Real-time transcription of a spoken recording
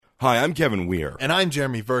Hi, I'm Kevin Weir. And I'm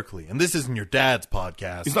Jeremy Verkley, and this isn't your dad's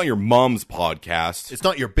podcast. It's not your mom's podcast. It's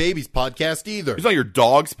not your baby's podcast either. It's not your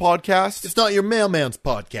dog's podcast. It's not your mailman's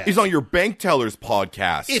podcast. It's not your bank teller's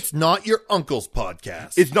podcast. It's not your uncle's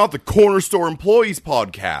podcast. It's not the corner store employee's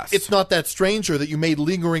podcast. It's not that stranger that you made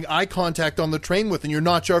lingering eye contact on the train with and you're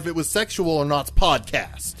not sure if it was sexual or not's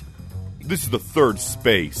podcast. This is the third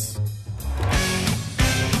space.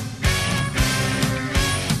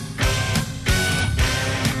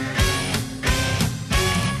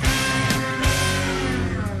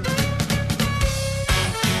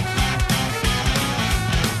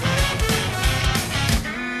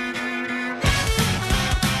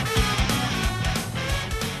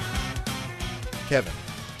 Kevin,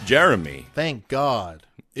 Jeremy. thank God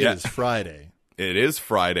it is Friday. It is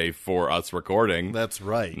Friday for us recording. That's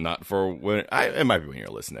right. Not for when... it might be when you're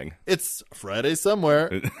listening. It's Friday somewhere.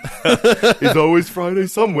 It's always Friday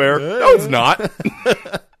somewhere. No, it's not.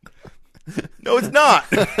 No, it's not.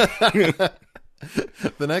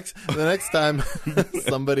 The next time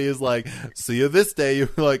somebody is like, see you this day, you're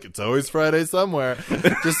like, it's always Friday somewhere.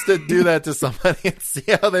 Just to do that to somebody and see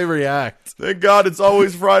how they react. Thank God it's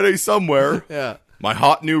always Friday somewhere. Yeah. My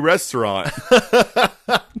hot new restaurant.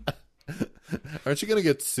 Aren't you going to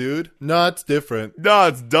get sued? No, it's different. No,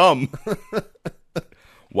 it's dumb.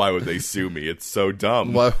 Why would they sue me? It's so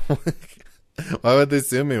dumb. Why would they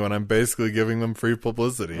sue me when I'm basically giving them free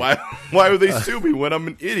publicity? Why would they sue me when I'm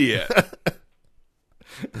an idiot?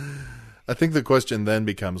 I think the question then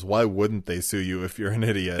becomes, why wouldn't they sue you if you're an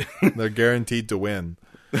idiot? They're guaranteed to win.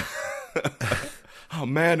 Oh,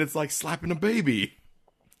 man, it's like slapping a baby.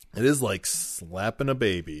 It is like slapping a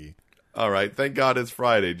baby. All right, thank God it's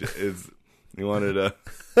Friday. You wanted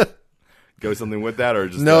to go something with that, or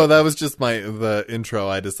just no? That was just the intro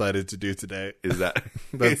I decided to do today. Is that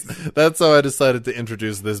that's how I decided to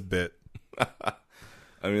introduce this bit.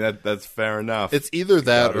 I mean that's fair enough. It's either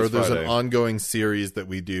that or there's Friday. an ongoing series that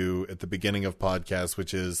we do at the beginning of podcasts,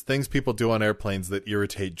 which is things people do on airplanes that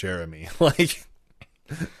irritate Jeremy. Like,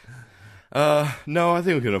 no, I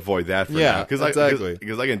think we can avoid that for Yeah, now. exactly.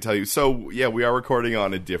 Because I can tell you. So, yeah, we are recording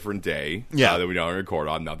on a different day. Yeah. That we don't record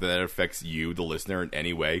on. Not that that affects you, the listener, in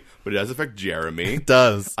any way. But it does affect Jeremy. it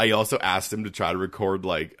does. I also asked him to try to record,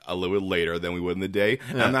 like, a little bit later than we would in the day.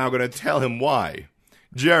 And Yeah. I'm now going to tell him why.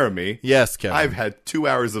 Jeremy. Yes, Kevin. I've had 2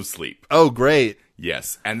 hours of sleep. Oh, great.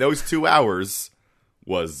 Yes. And those 2 hours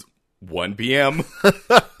was 1 p.m.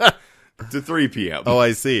 to 3 p.m. Oh,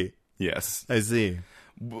 I see. Yes. I see.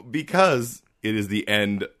 Because it is the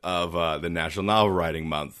end of the National Novel Writing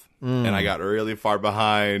Month. And I got really far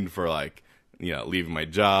behind for, like, leaving my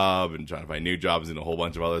job and trying to find new jobs and a whole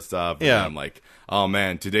bunch of other stuff. And Yeah. I'm like, oh,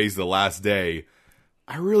 man, today's the last day.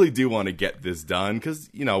 I really do want to get this done because,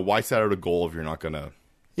 why set out a goal if you're not going to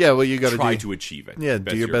Yeah, well, you got try to to achieve it? Yeah,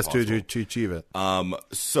 do your best to possible. achieve it.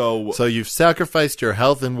 So So you've sacrificed your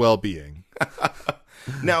health and well-being.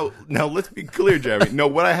 now let's be clear, Jeremy. No,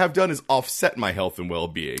 what I have done is offset my health and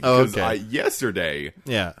well-being. Oh, Because okay. yesterday,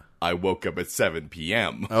 Yeah. I woke up at 7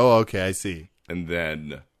 p.m. Oh, okay, I see. and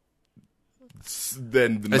then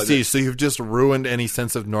I see. So you've just ruined any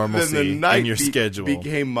sense of then normalcy the night in your schedule.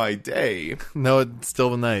 became my day. No, it's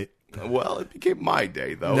still the night. Well, it became my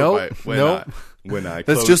day though. Nope, nope. When I That's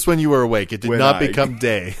closed, just when you were awake. It did when not I- become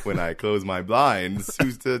day. when I close my blinds.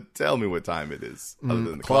 Who's to tell me what time it is? Other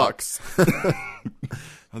than the Clocks.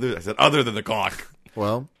 I said other than the clock.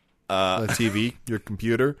 Well, the TV, your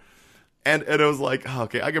computer. And I was like, oh,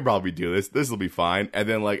 okay, I could probably do this. This will be fine. And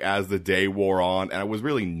then, like, as the day wore on, and I was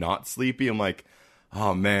really not sleepy, I'm like,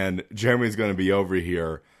 oh man, Jeremy's going to be over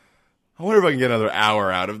here. I wonder if I can get another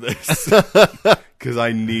hour out of this because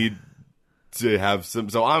I need to have some.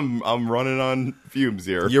 So I'm running on fumes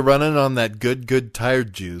here. You're running on that good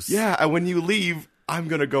tired juice. Yeah, and when you leave, I'm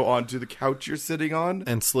gonna go onto the couch you're sitting on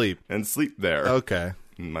And sleep. and sleep there. Okay.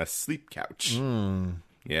 My sleep couch.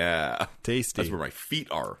 Yeah, Tasty. that's where my feet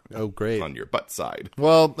are. Oh, great. On your butt side.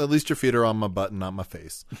 Well, at least your feet are on my butt and not my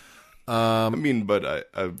face. I mean, but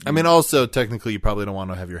I mean, also, technically, you probably don't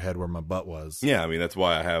want to have your head where my butt was. yeah, I mean that's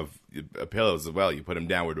why I have pillows as well. You put them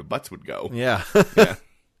down where the butts would go. Yeah. Yeah,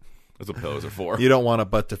 that's what pillows are for. You don't want a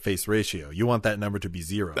butt to face ratio. You want that number to be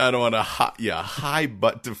 0. I don't want a high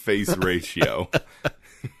butt to face ratio.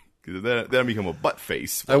 Because then I become a butt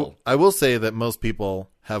face. I will say that most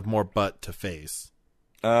people have more butt to face.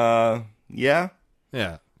 Yeah.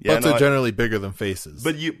 Yeah. Yeah, Butts are generally bigger than faces.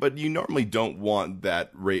 But you normally don't want that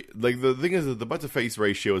rate. Like, the thing is that the butt to face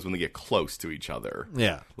ratio is when they get close to each other.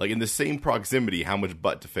 yeah. Like, in the same proximity, how much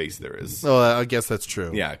butt to face there is. Oh, I guess that's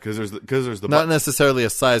true. Yeah, because there's the Not butt. necessarily a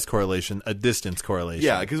size correlation, a distance correlation.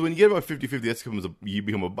 Yeah, because when you get about 50-50, that's you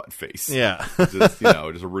become a butt face. Yeah. Just,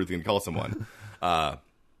 just a rude thing to call someone.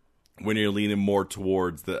 When you're leaning more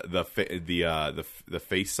towards the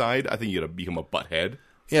face side, I think you gotta become a butt head.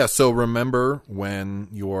 Yeah, so remember when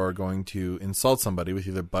you are going to insult somebody with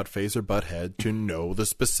either butt face or butt head to know the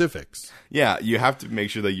specifics. Yeah, you have to make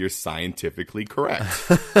sure that you're scientifically correct.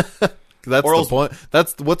 That's Or the else- point.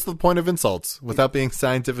 What's the point of insults without being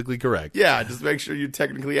scientifically correct? Yeah, just make sure you're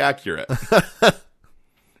technically accurate.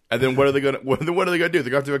 And then what are they gonna do? They're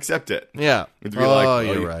gonna have to accept it. Yeah. It's be like, Oh, oh,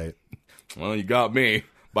 you're you- right. Well, you got me.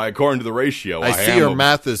 By according to the ratio, I see am your a-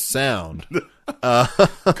 math is sound.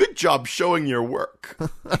 Good job showing your work.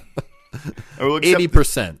 I will accept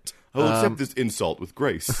 80%. I will accept this insult with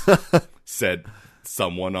grace, said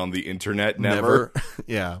someone on the internet. Never.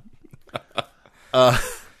 Yeah.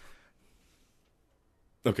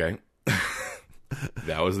 Okay.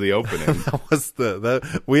 That was the opening. That was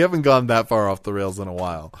we haven't gone that far off the rails in a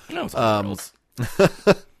while. No, it's not rails.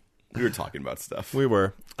 We were talking about stuff. We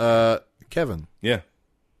were. Kevin, Yeah.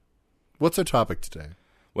 what's our topic today?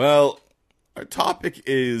 Well, our topic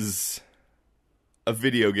is a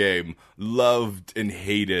video game loved and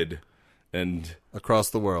hated and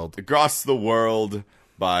Across the world. across the world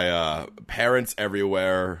by parents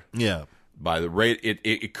everywhere. Yeah. By the rate,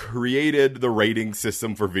 it created the rating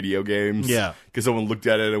system for video games. Yeah. Because someone looked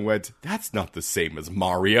at it and went, "That's not the same as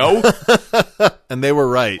Mario." And they were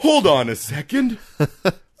right. Hold on a second.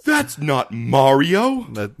 That's not Mario.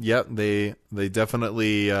 They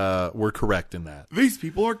definitely were correct in that. These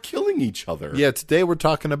people are killing each other. Yeah, today we're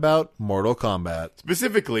talking about Mortal Kombat.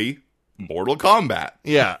 Specifically, Mortal Kombat.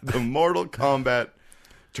 Yeah. The Mortal Kombat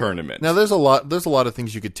tournament. Now there's a lot of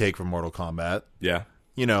things you could take from Mortal Kombat. Yeah.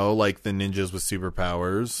 You know, like the ninjas with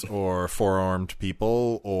superpowers or four-armed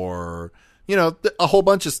people or a whole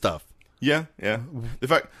bunch of stuff. Yeah, yeah. The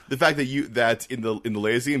fact that in the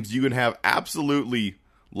latest games you can have absolutely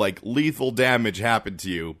like lethal damage happen to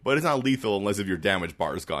you, but it's not lethal unless if your damage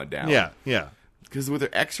bar has gone down. Yeah, yeah. Because with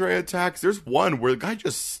their X-ray attacks, there's one where the guy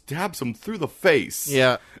just stabs him through the face.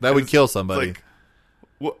 Yeah, that would kill somebody. Like,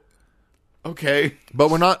 what? Okay. But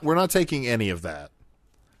we're not taking any of that.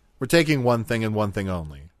 We're taking one thing and one thing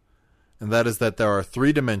only. And that is that there are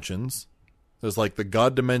 3 dimensions. There's like the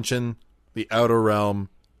God dimension, the outer realm,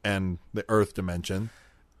 and the earth dimension.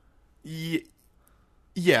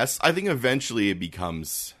 Yes, I think eventually it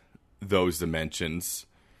becomes those dimensions.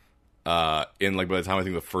 In like by the time I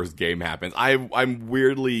think the first game happens, I'm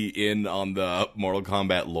weirdly in on the Mortal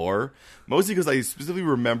Kombat lore, mostly because I specifically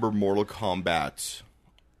remember Mortal Kombat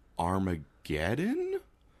Armageddon.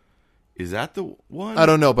 Is that the one? I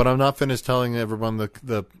don't know, but I'm not finished telling everyone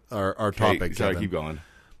our Okay, topic. sorry, Kevin. keep going.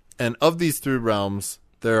 And of these 3 realms,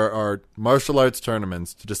 there are martial arts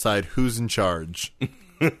tournaments to decide who's in charge.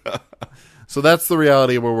 So that's the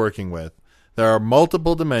reality we're working with. There are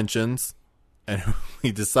multiple dimensions, and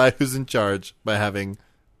we decide who's in charge by having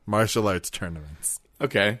martial arts tournaments.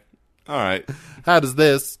 Okay, all right. How does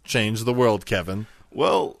this change the world, Kevin?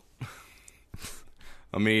 Well,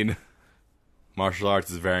 I mean, martial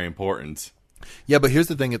arts is very important. Yeah, but here's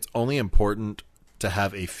the thing. It's only important to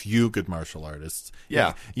have a few good martial artists.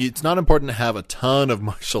 Yeah. It's not important to have a ton of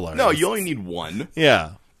martial artists. No, you only need one.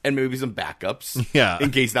 Yeah. And maybe some backups. Yeah. In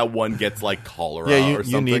case that one gets like cholera Yeah, or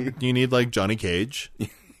something. you need like Johnny Cage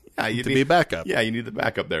Yeah, you to be a backup. Yeah, you need the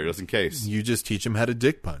backup there just in case. You just teach him how to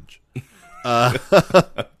dick punch.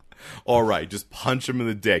 All right, just punch him in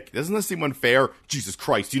the dick. Doesn't that seem unfair? Jesus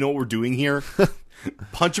Christ, do you know what we're doing here?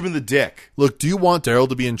 Punch him in the dick. Look, do you want Daryl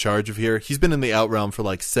to be in charge of here? He's been in the Outrealm for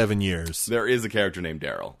like 7 years. There is a character named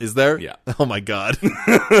Daryl. Is there? Yeah. Oh my god.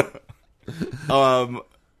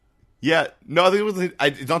 Yeah, no, I think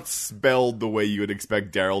it's not spelled the way you would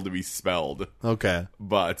expect Daryl to be spelled, Okay.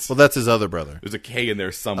 but Well, that's his other brother. there's a K in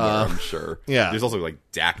there somewhere, I'm sure. yeah. There's also like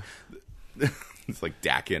Dak. It's like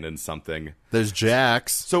Dakin and something. There's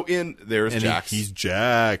Jax. So there's And Jax. he's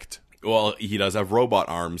jacked. Well, he does have robot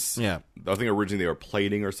arms. Yeah. I think originally they were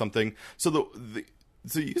plating or something. So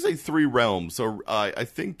so you say 3 realms. So I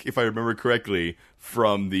think if I remember correctly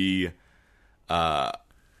from the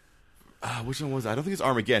which one was it? I don't think it's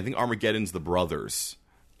Armageddon. I think Armageddon's the brothers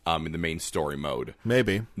in the main story mode.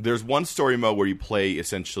 Maybe. There's one story mode where you play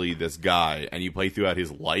essentially this guy and you play throughout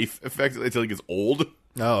his life effectively until he gets old.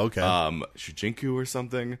 Oh, okay. Shujinku or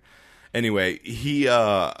something. Anyway, he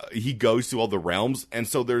goes to all the realms, and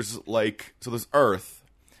so there's Earth,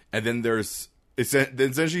 and then there's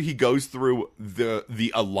essentially he goes through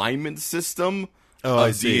the alignment system I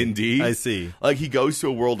of see. D&D. I see. Like he goes to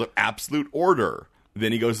a world of absolute order.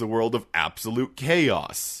 Then he goes to a world of absolute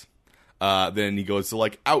chaos. Then he goes to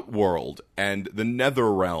like Outworld and the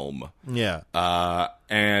Nether Realm. Yeah.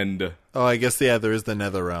 And I guess there is the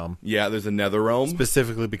Nether Realm, yeah, there's a Nether Realm.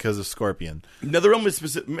 specifically because of Scorpion. Nether Realm is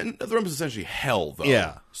essentially hell, though.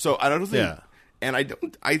 Yeah. So I don't think. Yeah. And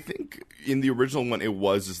I think in the original one it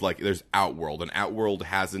was just like there's Outworld, and Outworld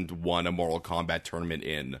hasn't won a Mortal Kombat tournament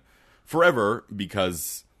in forever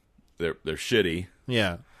because they're shitty.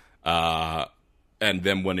 Yeah. And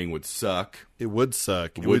them winning would suck. It would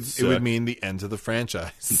suck. It Would It suck. would mean the end of the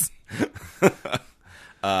franchise.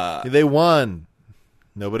 They won.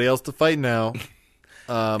 Nobody else to fight now.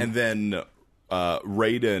 And then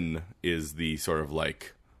Raiden is the sort of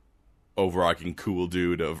like overarching cool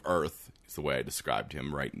dude of Earth. Is the way I described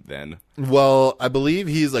him right then. Well, I believe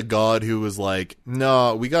he's a god who was like,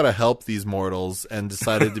 no, we got to help these mortals, and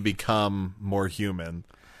decided to become more human.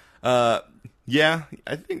 Yeah,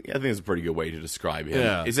 I think it's a pretty good way to describe him.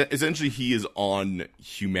 Yeah. Essentially, he is on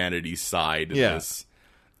humanity's side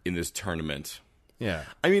in this tournament. Yeah.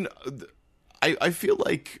 I mean, I feel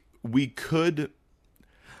like we could.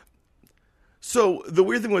 So the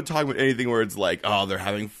weird thing with talking about anything where it's like, oh, they're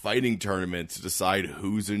having fighting tournaments to decide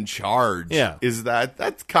who's in charge. Yeah. Is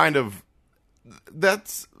that's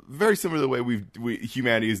very similar to the way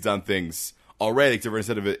humanity has done things already, except for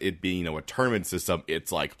instead of it being a tournament system,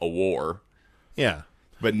 it's like a war. Yeah.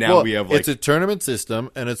 But now we have like it's a tournament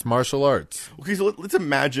system and it's martial arts. okay, so let's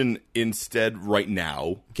imagine instead right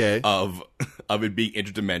now Okay. of it being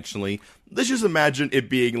interdimensionally. Let's just imagine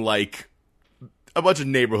it being like a bunch of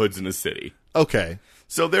neighborhoods in a city. Okay.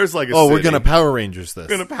 So there's like a Oh, we're city. gonna Power Rangers this.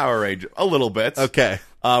 We're gonna Power Range a little bit. Okay.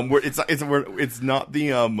 Where it's not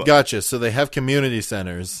the Gotcha. So they have community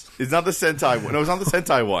centers. it's not the Sentai one. No, it's not the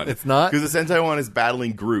Sentai one. It's not? because the Sentai one is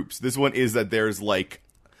battling groups. This one is that there's like,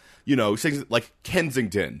 things like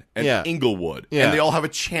Kensington and Yeah. Inglewood, Yeah. and they all have a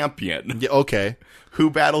champion Yeah, okay. who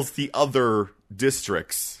battles the other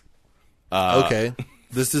districts. Okay.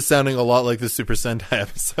 This is sounding a lot like the Super Sentai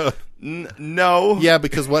episode. No. Yeah,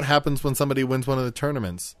 because what happens when somebody wins one of the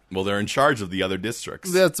tournaments? Well, they're in charge of the other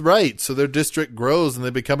districts. That's right. So their district grows and they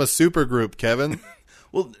become a super group, Kevin.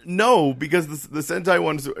 Well, no, because the Sentai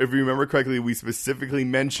ones, if you remember correctly, we specifically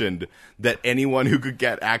mentioned that anyone who could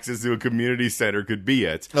get access to a community center could be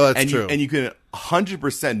it. Oh, that's true. And you can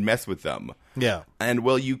 100% mess with them. Yeah. And,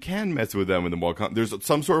 well, you can mess with them in the Mortal Kombat. There's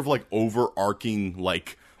some sort of, like, overarching,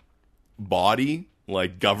 like, body,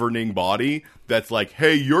 like, governing body that's like,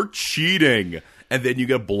 hey, you're cheating. And then you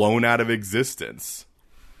get blown out of existence.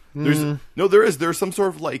 There's some sort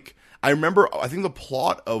of, like... I think the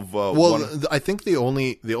plot of I think the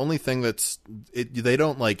only thing they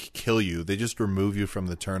don't like kill you. They just remove you from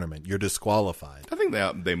the tournament. You're disqualified. I think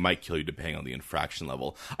they might kill you depending on the infraction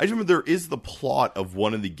level. I just remember there is the plot of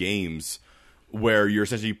one of the games where you're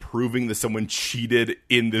essentially proving that someone cheated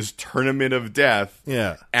in this tournament of death.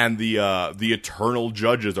 Yeah. And the eternal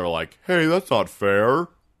judges are like, hey, that's not fair.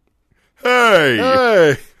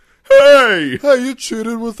 Hey! Hey, you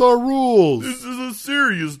cheated with our rules. This is a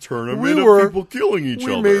serious tournament We of were- people killing each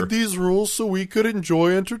We other. made these rules so we could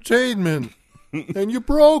enjoy entertainment, and you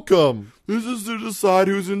broke them. This is to decide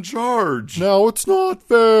who's in charge. Now it's not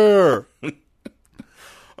fair.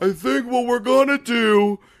 I think what we're gonna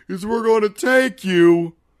do is we're gonna take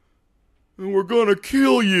you and we're gonna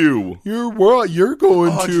kill you. You're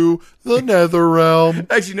going to the Nether Realm.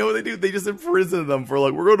 Actually, you know what they do? They just imprison them for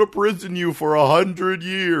like, we're going to prison you for 100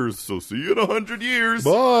 years. So see you in 100 years.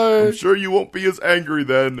 Bye. I'm sure you won't be as angry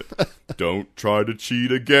then. Don't try to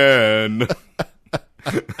cheat again.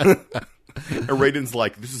 And Raiden's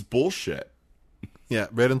like, this is bullshit. Yeah,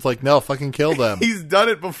 Raiden's like, no, fucking kill them. He's done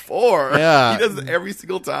it before. Yeah. He does it every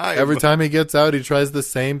single time. Every time he gets out, he tries the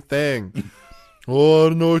same thing. Oh, I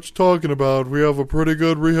don't know what you're talking about. We have a pretty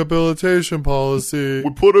good rehabilitation policy. We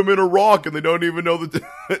put them in a rock and they don't even know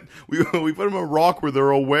that. we put them in a rock where they're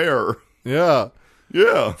aware. Yeah,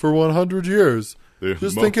 Yeah. for 100 years. They're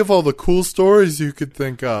Just think of all the cool stories you could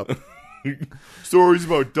think up. Stories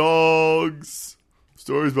about dogs.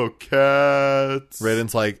 Stories about cats.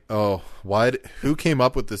 Raiden's like, oh, who came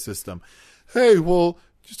up with the system? Hey, well,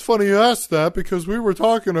 it's funny you asked that because we were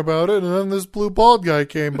talking about it and then this blue bald guy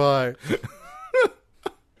came by.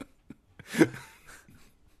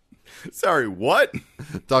 Sorry, what?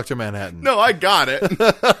 Dr. Manhattan. No, I got it.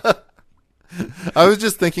 I was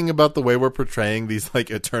just thinking about the way we're portraying these like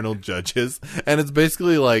eternal judges, and it's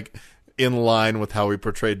basically like in line with how we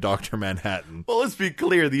portrayed Dr. Manhattan. Well, let's be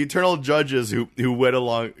clear. The eternal judges who went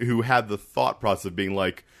along, who had the thought process of being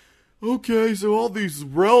like, okay, so all these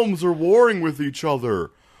realms are warring with each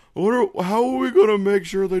other. How are we going to make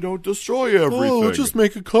sure they don't destroy everything? Oh, we'll just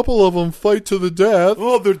make a couple of them fight to the death.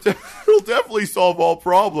 Oh, they'll definitely solve all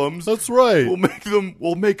problems. That's right. We'll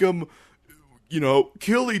make them,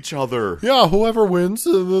 kill each other. Yeah, whoever wins,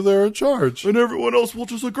 they're in charge. And everyone else will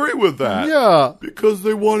just agree with that. Yeah. Because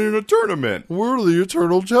they won in a tournament. We're the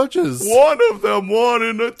eternal judges. One of them won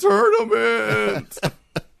in a tournament.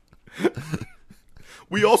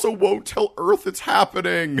 We also won't tell Earth it's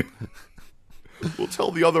happening. We'll tell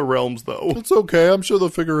the other realms, though. It's okay. I'm sure they'll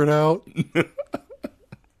figure it out.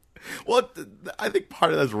 Well, I think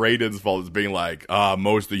part of that's Raiden's fault is being like,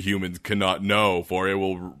 most of the humans cannot know, for it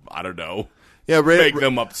will, I don't know, make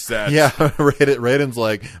them upset. Yeah, Raiden's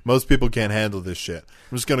like, most people can't handle this shit.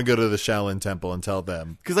 I'm just going to go to the Shaolin Temple and tell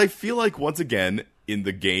them. Because I feel like, once again, in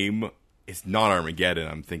the game, it's not Armageddon.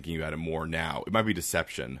 I'm thinking about it more now. It might be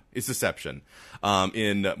Deception. It's Deception.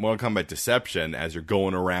 In Mortal Kombat Deception, as you're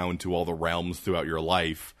going around to all the realms throughout your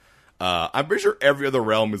life, I'm pretty sure every other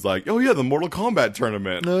realm is like, oh yeah, the Mortal Kombat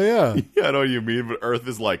tournament. Oh, yeah. Yeah, I know what you mean, but Earth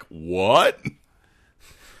is like, what?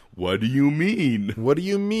 What do you mean? What do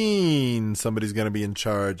you mean somebody's going to be in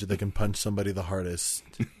charge? They can punch somebody the hardest.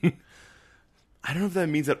 I don't know if that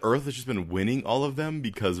means that Earth has just been winning all of them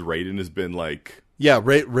because Raiden has been like... Yeah,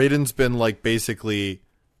 Raiden's been like basically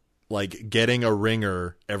like getting a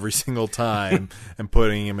ringer every single time and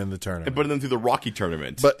putting him in the tournament. And putting them through the Rocky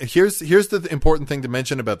tournament. But here's the important thing to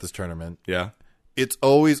mention about this tournament. Yeah. It's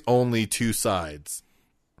always only two sides.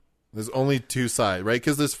 There's only two sides, right?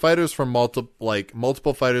 Because there's fighters from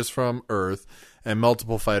multiple fighters from Earth and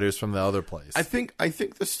multiple fighters from the other place. I think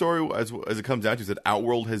the story, as it comes down to, is that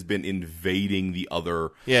Outworld has been invading the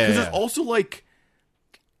other. Yeah. Because there's also like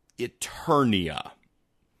Eternia.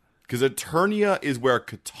 Because Eternia is where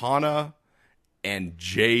Katana and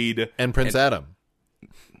Jade and Prince Adam.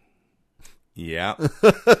 Yeah.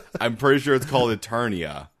 I'm pretty sure it's called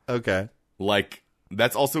Eternia. Okay. Like,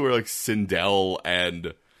 that's also where like Sindel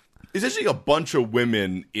and essentially a bunch of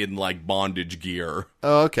women in like bondage gear.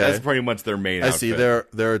 Oh, okay. That's pretty much their main outfit. I see.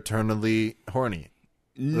 They're eternally horny.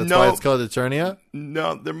 That's why it's called Eternia?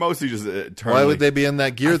 No, they're mostly just eternally. Why would they be in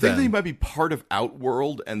that gear then? I think they might be part of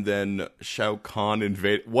Outworld, and then Shao Kahn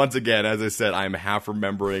invade. Once again, as I said, I'm half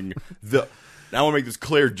remembering the... Now I want to make this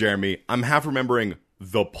clear, Jeremy. I'm half remembering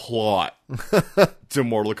the plot to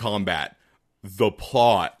Mortal Kombat. The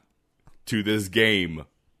plot to this game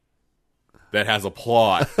that has a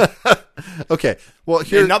plot. Okay, well,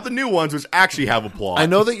 here... And not the new ones, which actually have a plot. I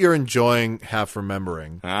know that you're enjoying half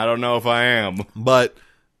remembering. I don't know if I am. But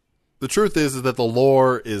the truth is that the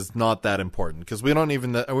lore is not that important, because we're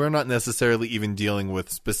not necessarily even dealing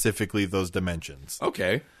with specifically those dimensions.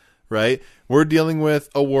 Okay. Right? We're dealing with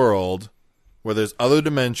a world where there's other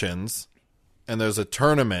dimensions, and there's a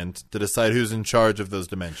tournament to decide who's in charge of those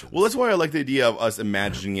dimensions. Well, that's why I like the idea of us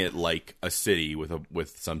imagining it like a city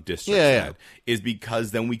with some districts. Yeah. Is because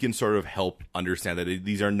then we can sort of help understand that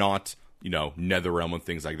these are not, Netherrealm and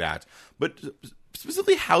things like that. But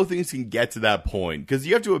specifically how things can get to that point. Because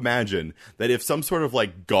you have to imagine that if some sort of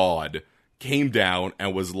like god came down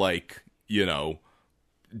and was like,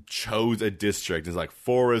 chose a district, and it's like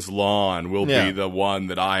Forest Lawn will be the one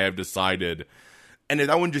that I have decided. And if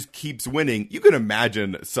that one just keeps winning, you can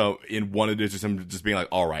imagine in one of the districts just being like,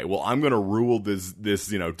 all right, well, I'm going to rule this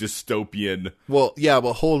dystopian. Well, yeah,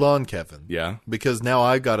 but hold on, Kevin. Yeah? Because now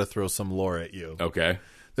I got to throw some lore at you. Okay.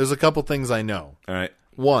 There's a couple things I know. All right.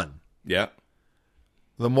 One. Yeah.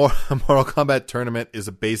 The Mortal Kombat tournament is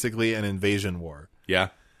basically an invasion war. Yeah.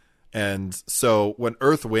 And so when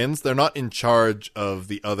Earth wins, they're not in charge of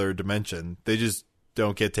the other dimension. They just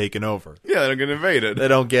don't get taken over. Yeah, they don't get invaded. They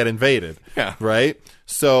don't get invaded. Yeah. Right?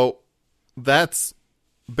 So that's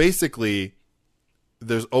basically,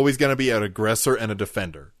 there's always going to be an aggressor and a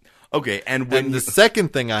defender. Okay, and the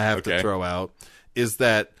second thing I have to throw out is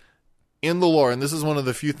that in the lore, and this is one of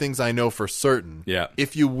the few things I know for certain,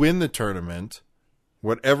 if you win the tournament,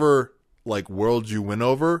 whatever world you win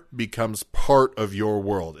over becomes part of your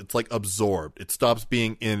world. It's like absorbed. It stops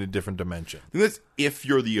being in a different dimension. And that's if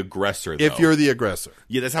you're the aggressor, though. If you're the aggressor.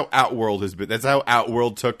 Yeah, that's how Outworld has been. That's how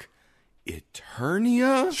Outworld took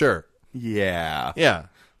Eternia? Sure. Yeah. Yeah.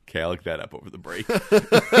 Okay, I looked that up over the break.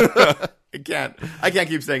 I can't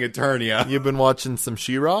keep saying Eternia. You've been watching some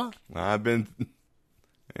She-Ra? I've been...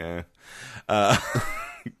 Yeah.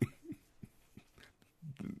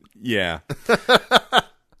 Yeah.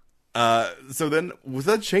 So then, what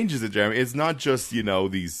that changes it, Jeremy? It's not just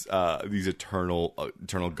these eternal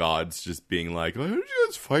gods just being like, "Why don't you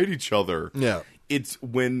guys fight each other?" Yeah, it's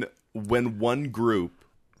when one group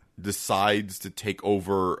decides to take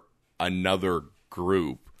over another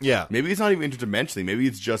group. Yeah. Maybe it's not even interdimensionally. Maybe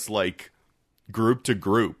it's just like group to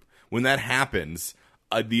group. When that happens,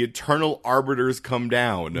 the Eternal Arbiters come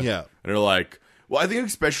down. Yeah. And they're like, well, I think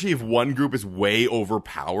especially if one group is way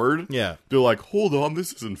overpowered. Yeah. They're like, hold on,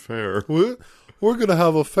 this isn't fair. We're going to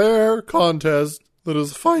have a fair contest that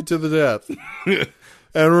is a fight to the death.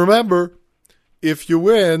 And remember, if you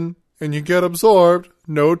win and you get absorbed,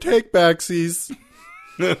 no take backsies.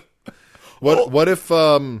 What if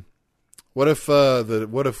us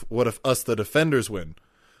the defenders win?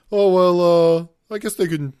 Oh well, I guess they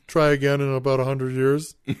can try again in about 100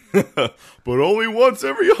 years. But only once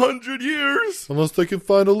every 100 years. Unless they can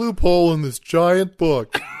find a loophole in this giant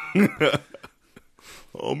book.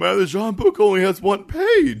 Oh man, the giant book only has 1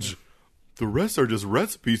 page. The rest are just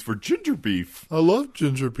recipes for ginger beef. I love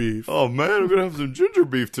ginger beef. Oh man, I'm gonna have some ginger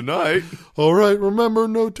beef tonight. All right, remember,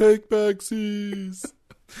 no take backsies.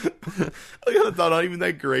 I got thought not even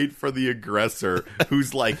that great for the aggressor,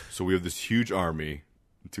 who's like, so we have this huge army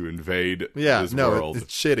to invade this world.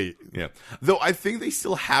 It's shitty. Yeah, though I think they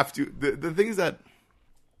still have to. The thing is that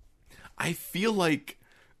I feel like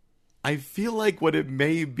what it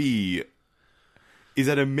may be is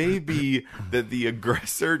that it may be that the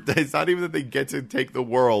aggressor, it's not even that they get to take the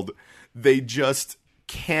world, they just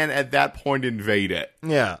can at that point invade it.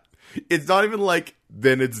 Yeah. It's not even like,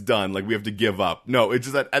 then it's done, like we have to give up. No, it's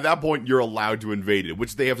just that at that point you're allowed to invade it,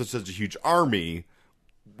 which they have such a huge army,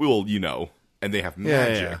 well, and they have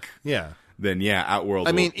magic. Yeah. Then Outworld.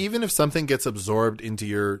 I mean, even if something gets absorbed into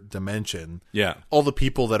your dimension, yeah. all the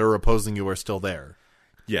people that are opposing you are still there.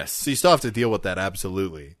 Yes. So you still have to deal with that,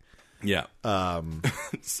 absolutely. Yeah.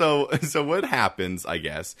 So what happens, I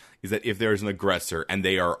guess, is that if there's an aggressor and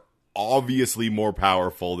they are obviously more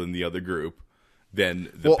powerful than the other group, then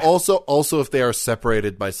also if they are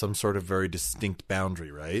separated by some sort of very distinct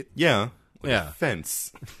boundary, right? Yeah. Like Yeah. a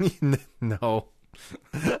fence. No.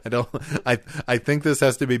 I don't I think this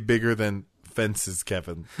has to be bigger than fences,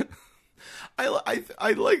 Kevin. I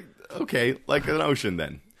like, okay, like an ocean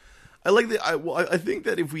then. I like that. I think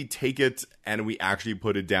that if we take it and we actually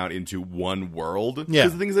put it down into one world, yeah.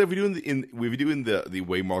 Because the thing is that if we do in the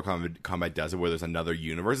way Mortal Kombat does it, where there's another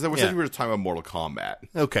universe, that we're just talking about Mortal Kombat.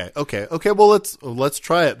 Okay. Well, let's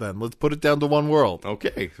try it then. Let's put it down to one world.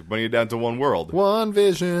 Okay, so putting it down to one world, one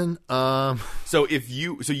vision. So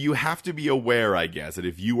you have to be aware, I guess, that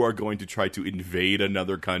if you are going to try to invade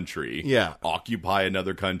another country, occupy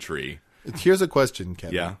another country. Here's a question,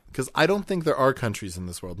 Kevin. Yeah. Because I don't think there are countries in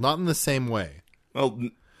this world. Not in the same way. Well,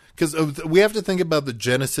 because we have to think about the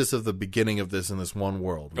genesis of the beginning of this in this one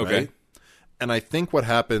world, right? Okay. And I think what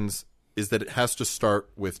happens is that it has to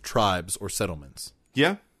start with tribes or settlements.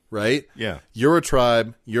 Yeah. Right? Yeah. You're a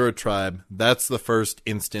tribe. That's the first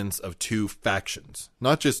instance of 2 factions.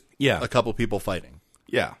 Not just a couple people fighting.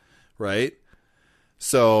 Yeah. Right?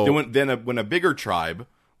 So... When a bigger tribe...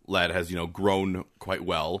 Lad has, grown quite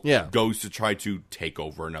well. Yeah. Goes to try to take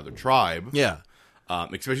over another tribe. Yeah.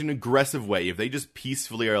 Especially in an aggressive way. If they just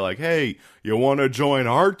peacefully are like, hey, you want to join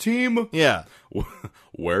our team? Yeah.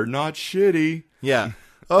 We're not shitty. Yeah.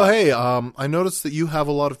 Oh, hey, I noticed that you have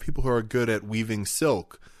a lot of people who are good at weaving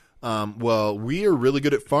silk. Well, we are really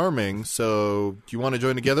good at farming, so do you want to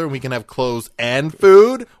join together and we can have clothes and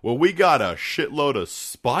food? Well, we got a shitload of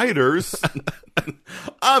spiders.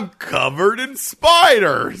 I'm covered in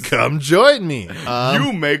spiders. Come join me.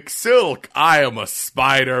 You make silk. I am a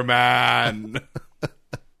Spider-Man.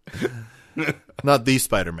 Not the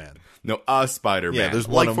Spider-Man. No, a Spider-Man. Yeah, there's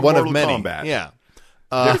like one of many. Kombat. Yeah.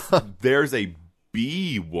 There's a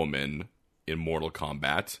bee woman in Mortal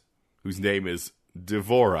Kombat whose name is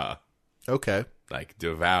Devora. Okay. Like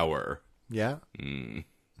devour. Yeah.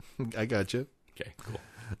 I got you. Okay, cool.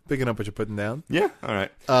 Picking up what you're putting down. Yeah, all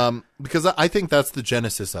right. Because I think that's the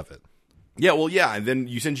genesis of it. Yeah, well, yeah, and then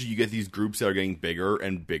essentially you get these groups that are getting bigger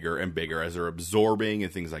and bigger and bigger as they're absorbing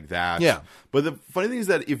and things like that. Yeah. But the funny thing is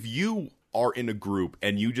that if you are in a group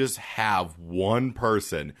and you just have one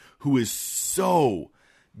person who is so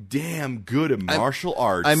damn good at martial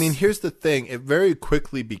arts. I mean, here's the thing. It very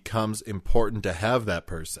quickly becomes important to have that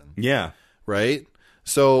person. Yeah. Right?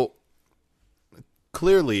 So,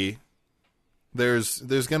 clearly, there's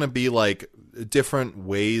going to be, like, different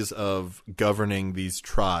ways of governing these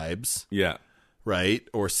tribes. Yeah. Right?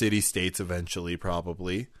 Or city-states eventually,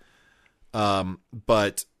 probably.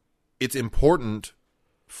 But it's important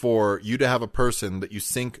for you to have a person that you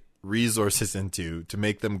sink resources into to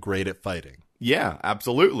make them great at fighting. Yeah,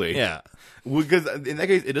 absolutely. Yeah. Because in that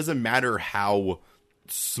case, it doesn't matter how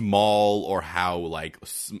small or how,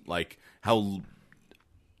 how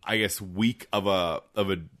I guess, weak of a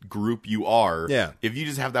group you are. Yeah. If you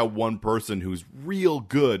just have that one person who's real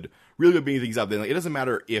good beating things up, then like, it doesn't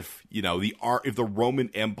matter if, you know, if the Roman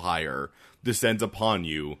Empire descends upon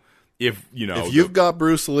you, if, you know, If you've got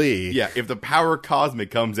Bruce Lee. yeah, if the power cosmic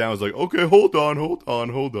comes down, it's like, okay, hold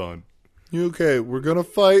on. Okay, we're going to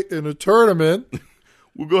fight in a tournament.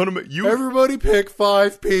 We're going to you Everybody pick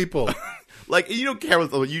 5 people. like you don't care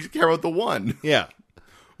about you just care about the one. Yeah.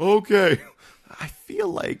 Okay. I feel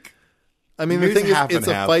like I mean, the maybe thing is, half and it's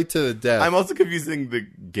a half. fight to the death. I'm also confusing the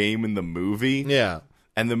game and the movie. Yeah.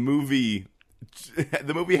 And the movie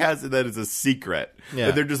has it that it's a secret. Yeah.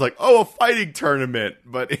 That they're just like, oh, a fighting tournament.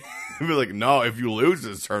 But be like, no, if you lose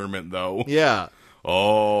this tournament, though. Yeah.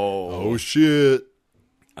 Oh. Oh, shit.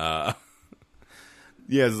 Yeah,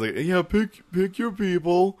 it's like, yeah, pick your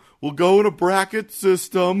people. We'll go in a bracket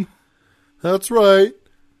system. That's right.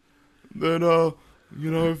 Then,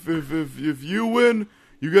 you know, if you win,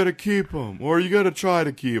 you got to keep them. Or you got to try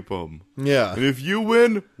to keep them. Yeah. And if you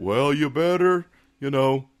win, well, you better, you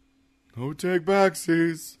know, don't take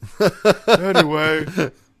backsies. Anyway,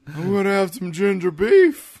 I'm going to have some ginger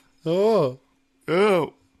beef. Oh.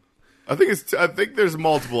 Oh. I think there's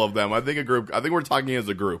multiple of them. I think we're talking as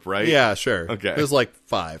a group, right? Yeah, sure. Okay. There's like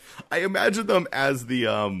 5. I imagine them as the,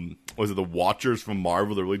 was it the Watchers from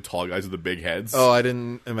Marvel, the really tall guys with the big heads? Oh, I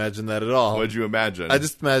didn't imagine that at all. What'd you imagine? I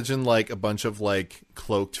just imagine like a bunch of like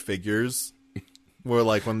cloaked figures where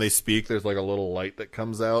like when they speak, there's like a little light that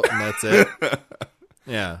comes out and that's it.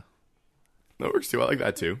 Yeah. That works too. I like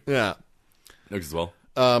that too. Yeah. Works as well.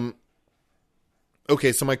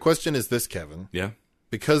 Okay, so my question is this, Kevin. Yeah.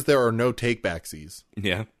 Because there are no take-backsies,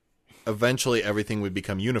 Yeah. eventually everything would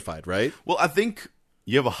become unified, right? Well, I think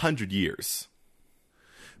you have 100 years.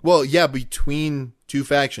 Well, yeah, between 2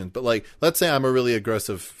 factions. But like, let's say I'm a really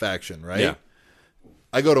aggressive faction, right? Yeah.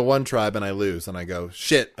 I go to one tribe and I lose and I go,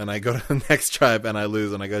 shit. And I go to the next tribe and I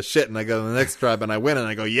lose and I go, shit. And I go to the next tribe and I win and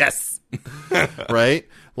I go, yes. Right?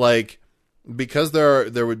 Like, because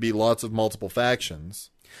there would be lots of multiple factions.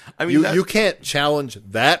 I mean, You can't challenge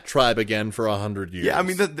that tribe again for 100 years. yeah, I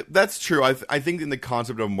mean that's true. I think in the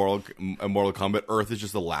concept of Mortal Kombat, Earth is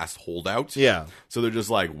just the last holdout. Yeah. So they're just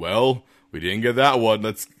like, well, we didn't get that one.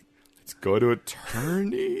 Let's go to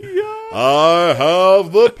Eternia. I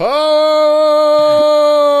have the power.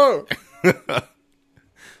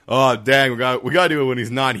 Oh dang, we got to do it when he's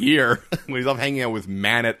not here. When he's off hanging out with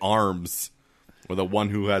Man at Arms, or the one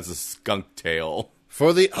who has a skunk tail.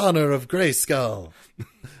 For the honor of Grayskull.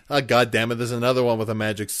 Ah, God damn it! There's another one with a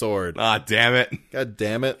magic sword. Ah, damn it. God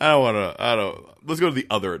damn it! I don't. Let's go to the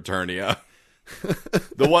other Eternia.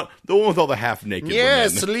 the one with all the half naked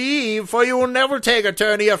women. leave, for you will never take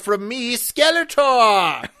Eternia from me,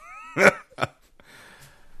 Skeletor.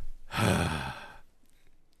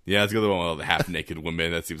 Yeah, let's go to the one with all the half naked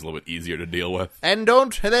women. That seems a little bit easier to deal with. And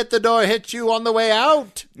don't let the door hit you on the way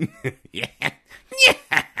out. Yeah.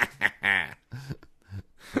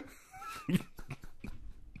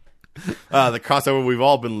 The crossover we've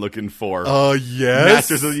all been looking for. Yes.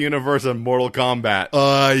 Masters of the Universe and Mortal Kombat.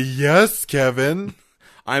 Yes, Kevin.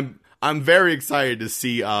 I'm very excited to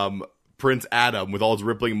see Prince Adam with all his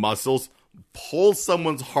rippling muscles pull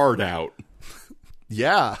someone's heart out.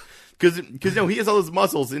 Yeah. Because you know, he has all those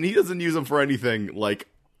muscles and he doesn't use them for anything like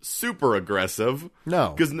super aggressive.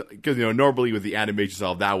 No. Because you know, normally with the animation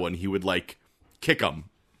style of that one, he would like kick him.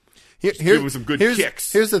 Give him some good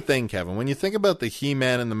kicks. Here's the thing, Kevin. When you think about the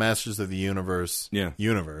He-Man and the Masters of the Universe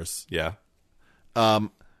universe, Yeah. the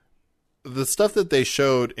stuff that they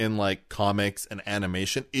showed in like comics and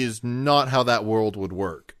animation is not how that world would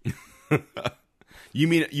work. You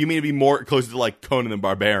mean to be more closer to like Conan the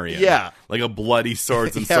Barbarian? Yeah. Like a bloody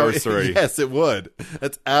swords and sorcery. Yes, it would.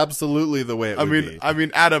 That's absolutely the way it would be. I mean,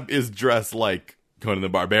 Adam is dressed like Conan the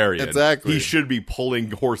Barbarian. Exactly. He should be pulling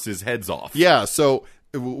horses' heads off. Yeah, so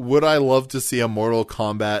would I love to see a Mortal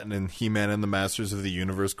Kombat and He-Man and the Masters of the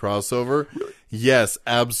Universe crossover? Really? Yes,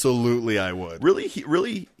 absolutely I would.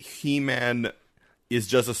 Really, He-Man is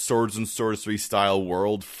just a swords and sorcery style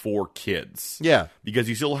world for kids. Yeah. Because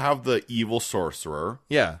you still have the evil sorcerer,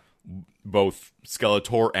 Yeah. both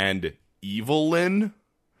Skeletor and Evelyn,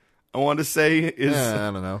 I want to say is...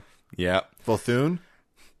 I don't know. Yeah. Volthoon?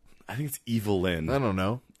 I think it's Evelyn. I don't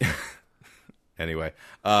know. Anyway,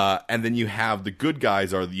 and then you have the good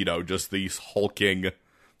guys are, you know, just these hulking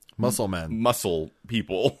Muscle Men. muscle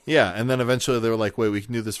people. Yeah, and then eventually they were like, wait, we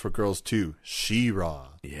can do this for girls too. She-Ra.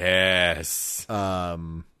 Yes.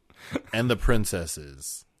 And the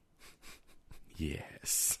princesses.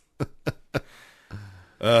 Yes.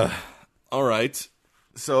 All right.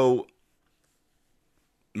 So,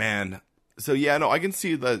 man, So yeah, no, I can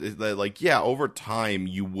see that like, yeah, over time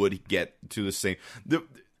you would get to the same.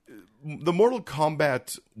 The Mortal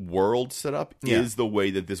Kombat world setup is the way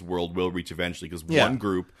that this world will reach eventually, because one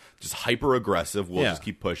group, just hyper aggressive, will just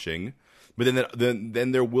keep pushing. But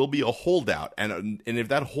then there will be a holdout, and if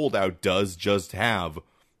that holdout does just have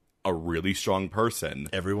a really strong person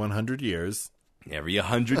Every 100 years. every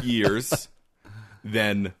 100 years,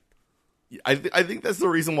 then I think that's the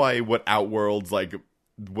reason why what Outworld's like,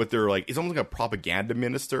 what they're like, it's almost like a propaganda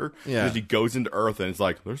minister. Yeah. Because he goes into Earth and it's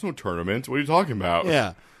like, there's no tournament. What are you talking about?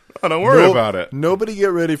 Yeah. Oh, don't worry about it. Nobody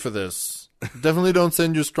get ready for this. Definitely don't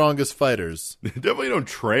send your strongest fighters. Definitely don't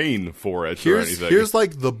train for it or anything. Here's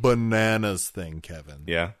like the bananas thing, Kevin.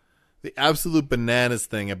 Yeah. The absolute bananas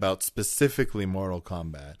thing about specifically Mortal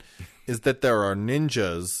Kombat is that there are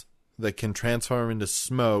ninjas that can transform into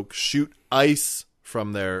smoke, shoot ice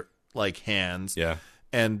from their like hands, Yeah.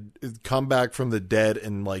 and come back from the dead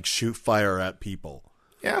and like shoot fire at people.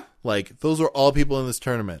 Yeah. Like, those are all people in this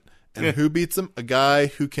tournament. And who beats him? A guy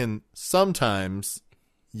who can sometimes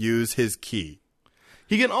use his ki.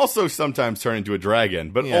 He can also sometimes turn into a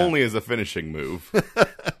dragon, but only as a finishing move.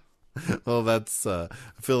 Well, that's I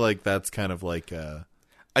feel like that's kind of like I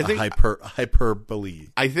think hyperbole.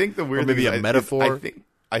 I think the weird Or maybe thing is a metaphor.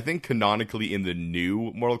 I think canonically in the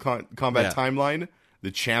new Mortal Kombat timeline,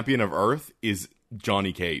 the champion of Earth is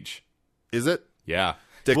Johnny Cage. Is it? Yeah.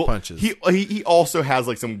 Dick punches. He also has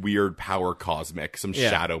like some weird power cosmic, some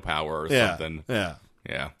shadow power or something. Yeah.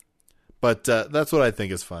 Yeah. But that's what I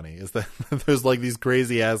think is funny, is that there's like these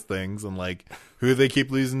crazy ass things, and like, who do they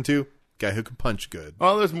keep losing to? Guy who can punch good.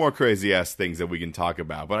 Well, there's more crazy ass things that we can talk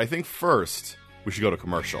about, but I think first we should go to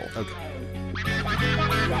commercial. Okay.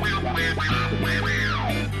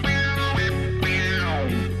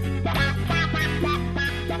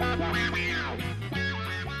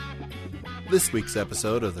 This week's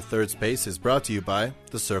episode of The Third Space is brought to you by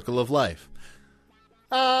The Circle of Life.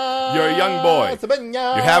 You're a young boy.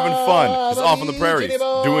 You're having fun. Just off on the prairies,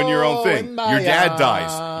 doing your own thing. Your dad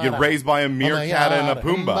dies. You get raised by a meerkat and a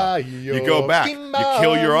Pumbaa. You go back. You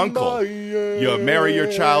kill your uncle. You marry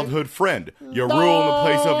your childhood friend. You rule in the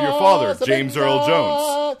place of your father, James Earl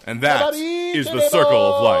Jones. And that is the circle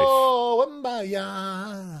of life.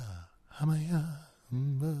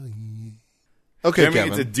 Okay, Jeremy,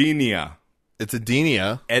 Kevin. it's Edenia. It's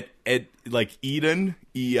Edenia. Like Eden,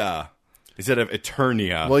 instead of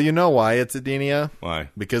Eternia. Well, you know why it's Edenia? Why?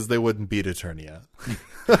 Because they wouldn't beat Eternia.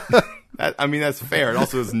 That's fair. It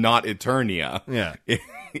also is not Eternia. Yeah.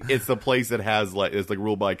 It's the place that has it's like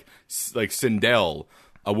ruled by like Sindel,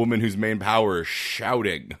 a woman whose main power is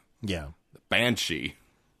shouting. Yeah. Banshee.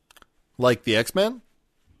 Like the X-Men?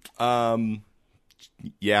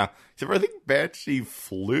 Yeah. Except for I think Banshee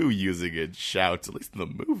flew using its shouts, at least in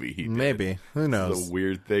the movie he did. Maybe. Who knows? It's a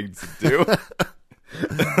weird thing to do.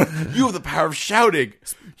 You have the power of shouting.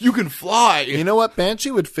 You can fly. You know what? Banshee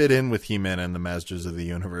would fit in with He-Man and the Masters of the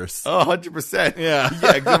Universe. 100%. Yeah.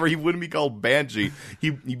 Yeah, except for he wouldn't be called Banshee.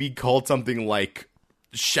 He'd be called something like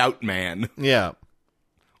Shout Man. Yeah.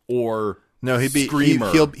 Or No, he'd be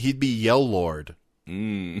Screamer. he'd be Yell Lord.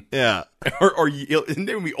 Yeah. or his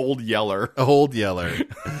name would be Old Yeller. Old Yeller.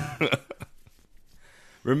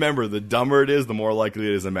 Remember, the dumber it is, the more likely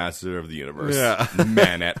it is a Master of the Universe. Yeah.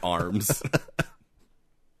 Man at arms.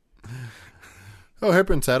 Oh, hey,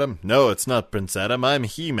 Prince Adam. No, it's not Prince Adam. I'm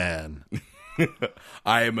He-Man.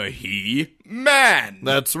 I am a he-man.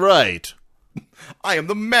 That's right. I am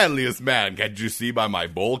the manliest man. Can't you see by my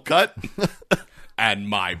bowl cut? And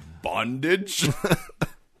my bondage?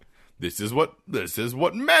 This is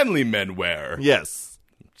what manly men wear. Yes.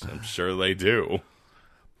 I'm sure they do.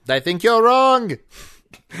 I think you're wrong.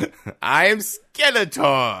 I am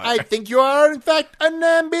Skeletor. I think you are, in fact, a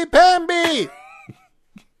namby-pamby.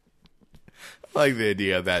 I like the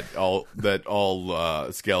idea that all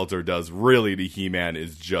Skeletor does really to He-Man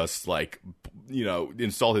is just like,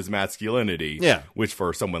 insult his masculinity. Yeah. Which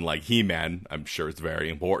for someone like He-Man, I'm sure is very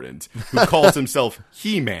important. Who calls himself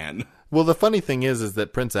He-Man. Well, the funny thing is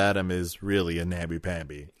that Prince Adam is really a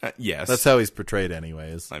namby-pamby. Yes. That's how he's portrayed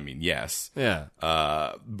anyways. I mean, yes. Yeah.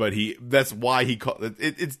 But that's why he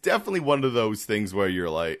it's definitely one of those things where you're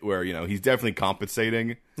like, he's definitely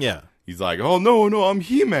compensating. Yeah. He's like, oh, no, I'm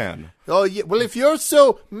He-Man. Oh, yeah. Well, if you're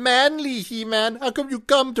so manly, He-Man, how come you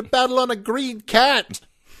come to battle on a green cat?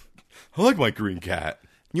 I like my green cat.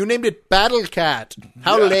 You named it Battle Cat.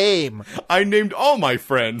 How lame. I named all my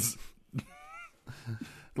friends.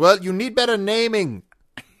 Well, you need better naming.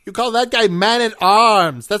 You call that guy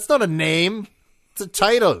Man-at-Arms. That's not a name. It's a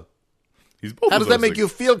title. He's both How of does that those make things. you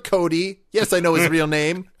feel, Cody? Yes, I know his real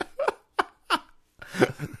name.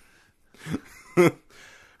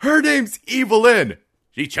 Her name's Evelyn.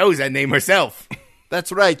 She chose that name herself.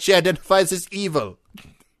 That's right. She identifies as evil.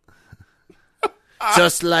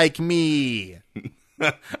 Just like me.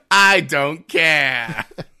 I don't care.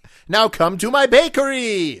 Now come to my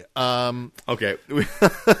bakery. Okay.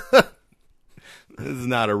 This is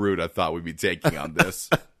not a route I thought we'd be taking on this.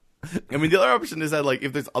 I mean, the other option is that, like,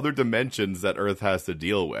 if there's other dimensions that Earth has to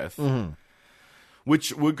deal with,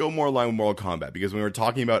 which would go more in line with Mortal Kombat, because when we were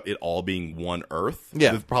talking about it all being one Earth,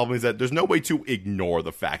 Yeah. the problem is that there's no way to ignore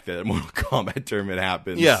the fact that a Mortal Kombat tournament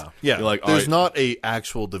happens. Yeah. You're like, all There's right, not a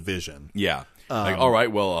actual division. yeah. Like, all right,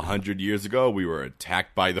 well, 100 years ago, we were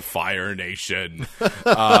attacked by the Fire Nation. We're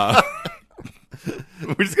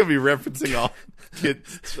just going to be referencing all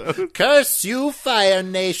kids' shows. Curse you, Fire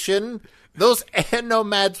Nation. Those air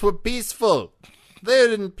nomads were peaceful. They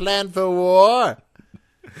didn't plan for war.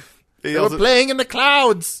 They were playing in the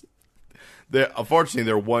clouds. Unfortunately,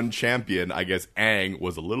 their one champion, I guess Aang,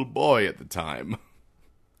 was a little boy at the time.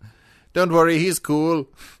 Don't worry, he's cool.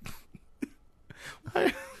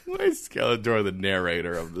 Why is Skeletor the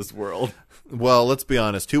narrator of this world? Well, let's be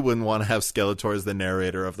honest. Who wouldn't want to have Skeletor as the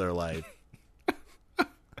narrator of their life?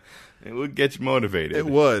 It would get you motivated. It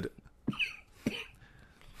would.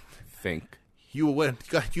 Think. You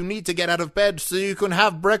need to get out of bed so you can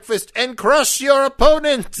have breakfast and crush your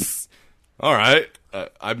opponents. All right.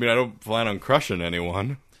 I mean, I don't plan on crushing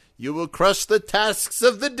anyone. You will crush the tasks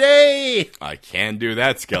of the day. I can do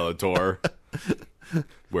that, Skeletor.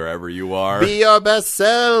 Wherever you are. Be your best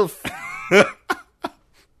self. I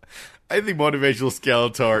think Motivational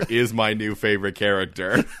Skeletor is my new favorite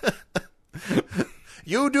character.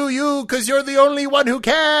 You do you, because you're the only one who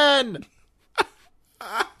can.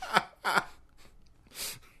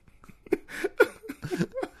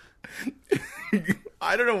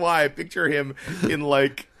 I don't know why I picture him in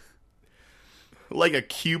like a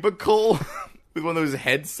cubicle with one of those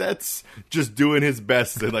headsets, just doing his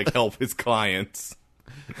best to like help his clients.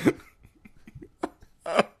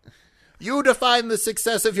 You define the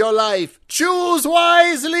success of your life. Choose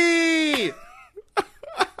wisely.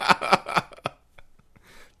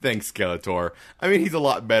 Thanks, Skeletor. I mean, he's a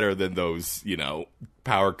lot better than those,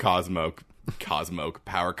 power cosmic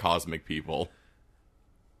people.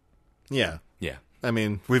 Yeah. Yeah. I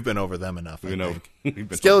mean, we've been over them enough. We've been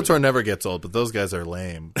Skeletor never gets old, but those guys are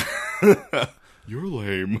lame. You're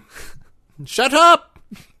lame. Shut up!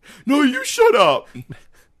 No, you shut up.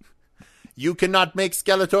 You cannot make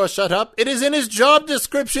Skeletor shut up. It is in his job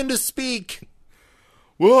description to speak.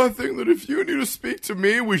 Well, I think that if you need to speak to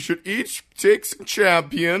me, we should each take some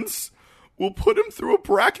champions. We'll put him through a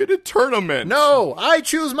bracketed tournament. No, I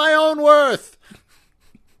choose my own worth.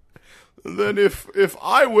 And then if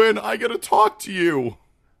I win, I get to talk to you.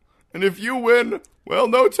 And if you win, well,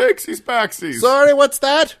 no takesies backsies. Sorry, what's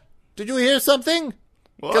that? Did you hear something?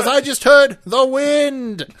 Because I just heard the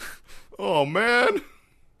wind. Oh, man.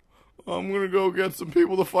 I'm going to go get some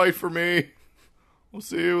people to fight for me. We'll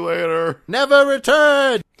see you later. Never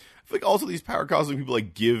return. I think also these power cosmic people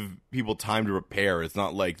like give people time to prepare. It's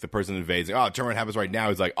not like the person invading. Oh, tournament happens right now.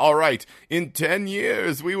 He's like, all right, in 10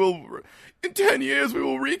 years we will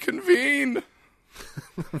reconvene.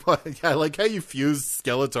 I like how you fused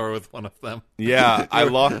Skeletor with one of them. Yeah, I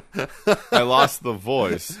lost the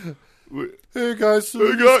voice. Hey guys, so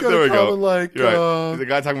There we go. Like, You're right. The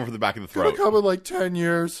guy talking from the back of the throat. Gonna come in like 10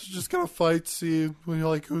 years. Just gonna fight, see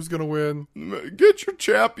who's gonna win. Get your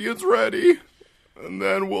champions ready, and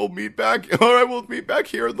then we'll meet back. All right, we'll meet back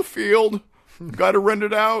here in the field. Got to rent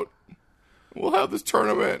it out. We'll have this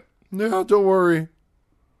tournament. No, don't worry.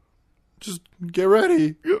 Just get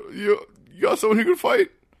ready. You got someone who can fight?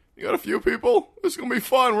 You got a few people? This is gonna be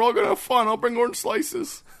fun. We're all gonna have fun. I'll bring orange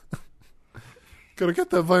slices. Gotta get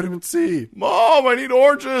that vitamin C. Mom, I need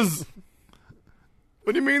oranges.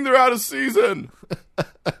 What do you mean they're out of season?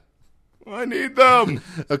 I need them.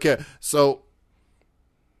 Okay, so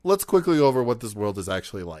let's quickly go over what this world is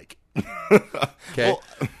actually like. Okay? Well,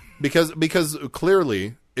 because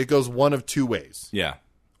clearly it goes one of two ways. yeah.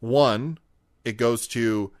 One, it goes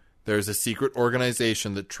to there's a secret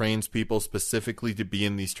organization that trains people specifically to be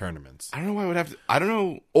in these tournaments. I don't know why I would have to. I don't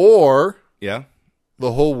know. Or Yeah.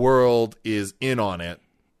 the whole world is in on it.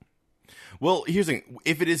 Well, here's the thing.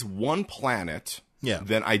 If it is one planet, Yeah.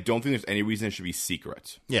 then I don't think there's any reason it should be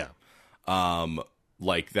secret. Yeah.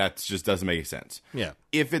 Like, that just doesn't make sense. Yeah.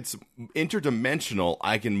 If it's interdimensional,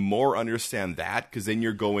 I can more understand that, because then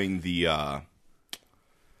you're going the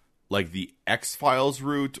X-Files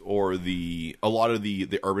route, or a lot of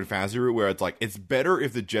the urban fantasy route, where it's like, it's better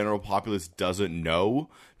if the general populace doesn't know,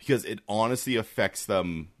 because it honestly affects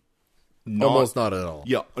them Almost not at all.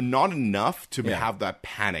 Yeah, not enough to Yeah. have that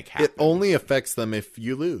panic happen. It only affects them if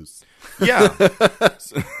you lose. Yeah.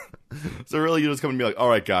 So really, you just come and be like, all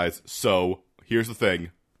right, guys, so here's the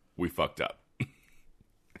thing. We fucked up.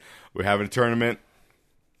 We're having a tournament.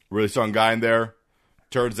 Really strong guy in there.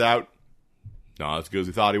 Turns out, not as good as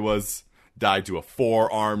we thought he was. Died to a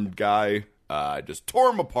 4-armed guy. Just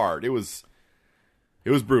tore him apart. It was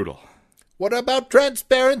brutal. What about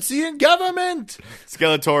transparency in government?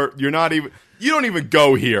 Skeletor, you don't even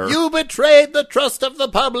go here. You betrayed the trust of the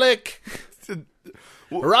public.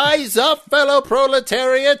 Rise up, fellow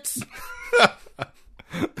proletariats.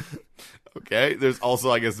 Okay, there's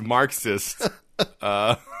also, I guess, Marxist.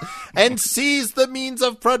 And seize the means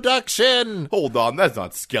of production. Hold on, that's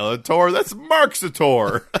not Skeletor, that's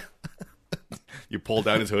Marxitor. You pull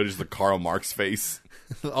down his hood, it's the Karl Marx face.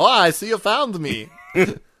 Oh, I see you found me.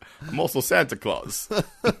 I'm also Santa Claus.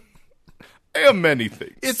 I am many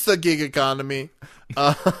things. It's the gig economy.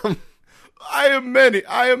 I am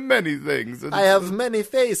many things. And I have many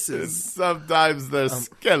faces. sometimes they're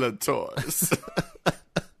Skeletors.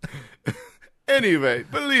 Anyway,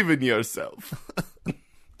 believe in yourself.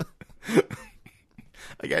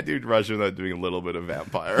 I can't do Russian without doing a little bit of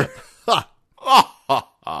vampire.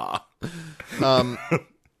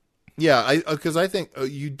 Yeah, because I think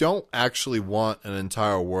you don't actually want an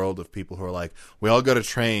entire world of people who are like, we all got to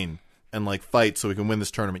train and like fight so we can win this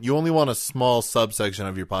tournament. You only want a small subsection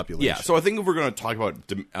of your population. Yeah, so I think if we're going to talk about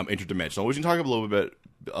interdimensional, we can talk a little bit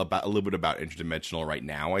about interdimensional right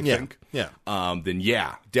now. I think. Yeah. Then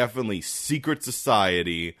yeah, definitely secret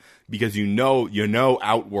society, because you know,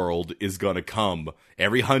 Outworld is going to come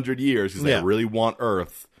every 100 years because they really want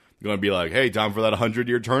Earth. They're going to be like, hey, time for that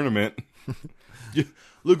 100-year tournament.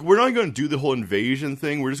 Look, we're not going to do the whole invasion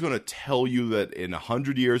thing. We're just going to tell you that in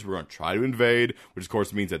 100 years, we're going to try to invade, which of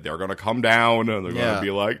course means that they're going to come down and they're going to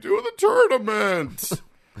be like, do the tournament.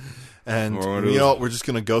 And you know what? We're just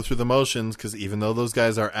going to go through the motions because even though those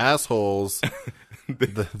guys are assholes,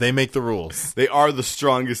 they make the rules. They are the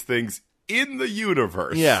strongest things in the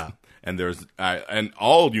universe. Yeah. And there's and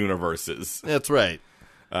all universes. That's right.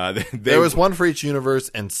 There was one for each universe,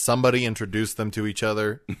 and somebody introduced them to each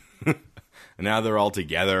other. And now they're all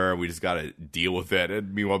together, and we just got to deal with it.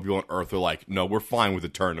 And meanwhile, people on Earth are like, no, we're fine with the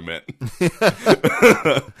tournament.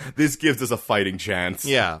 This gives us a fighting chance.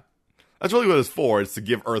 Yeah. That's really what it's for. It's to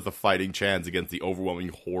give Earth a fighting chance against the overwhelming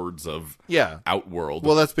hordes of Outworld.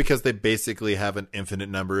 Well, that's because they basically have an infinite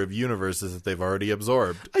number of universes that they've already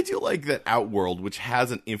absorbed. I do like that Outworld, which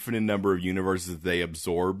has an infinite number of universes that they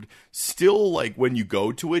absorbed, still, like, when you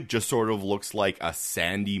go to it, just sort of looks like a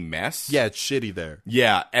sandy mess. Yeah, it's shitty there.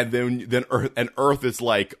 Yeah, and then Earth is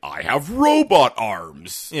like, I have robot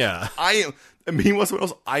arms. Yeah. Meanwhile, someone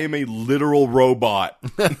else, I am a literal robot.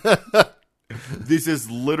 This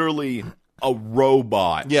is literally a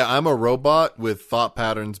robot. Yeah, I'm a robot with thought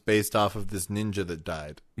patterns based off of this ninja that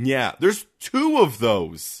died. Yeah, there's 2 of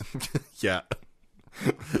those. Yeah.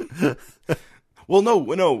 Well,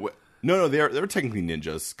 no, they're technically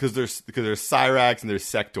ninjas because there's Cyrax and there's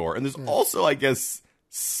Sector, and there's also, I guess,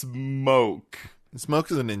 Smoke.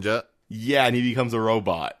 Smoke is a ninja. Yeah, and he becomes a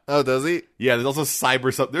robot. Oh, does he? Yeah, there's also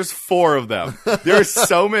Cyber. There's 4 of them. There's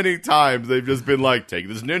so many times they've just been like, take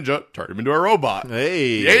this ninja, turn him into a robot.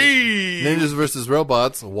 Hey. Ninjas versus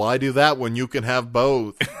robots. Why do that when you can have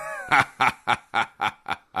both?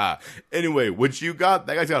 Anyway, what you got?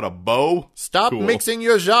 That guy's got a bow. Stop mixing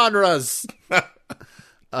your genres.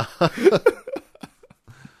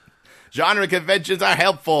 Genre conventions are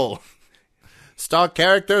helpful. Stock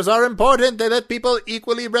characters are important. They let people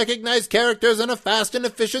equally recognize characters in a fast and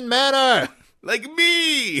efficient manner. Like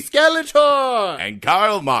me. Skeletor. And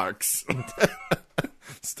Karl Marx.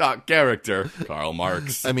 Stock character, Karl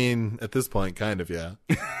Marx. I mean, at this point, kind of, yeah.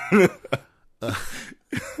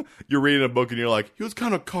 You're reading a book and you're like, he was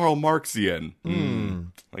kind of Karl Marxian.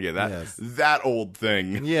 Okay, that old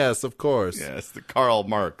thing. Yes, of course. Yes, the Karl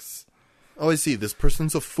Marx. Oh, I see. This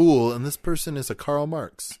person's a fool, and this person is a Karl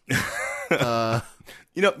Marx.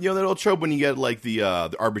 You know that old trope when you get like the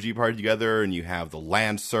RPG party together, and you have the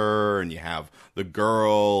Lancer, and you have the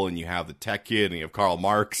girl, and you have the tech kid, and you have Karl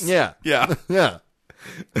Marx. Yeah, yeah.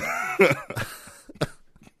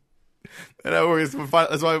 And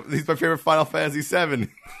that's why he's my favorite Final Fantasy VII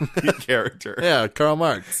character. Yeah, Karl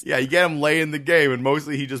Marx. Yeah, you get him late in the game, and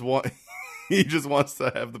mostly he just wants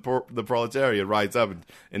to have the proletariat rise up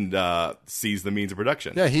and seize the means of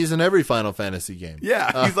production. Yeah, he's in every Final Fantasy game.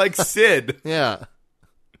 Yeah, he's like Sid. Yeah.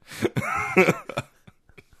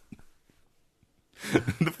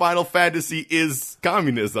 The Final Fantasy is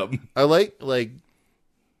communism. I like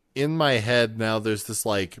in my head now there's this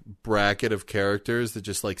like bracket of characters that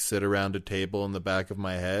just like sit around a table in the back of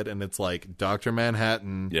my head, and it's like Dr.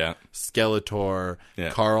 Manhattan, Yeah. Skeletor, Yeah.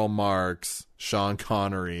 Karl Marx, Sean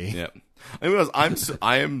Connery. Yeah. I mean,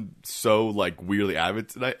 I am so like weirdly avid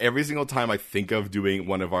tonight. Every single time I think of doing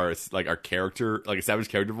one of our like our character, like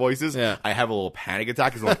established character voices, Yeah. I have a little panic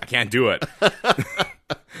attack because I can't do it.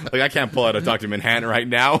 Like I can't pull out a Dr. Manhattan right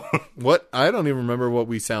now. What? I don't even remember what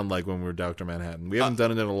we sound like when we were Dr. Manhattan. We haven't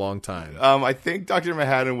done it in a long time. I think Dr.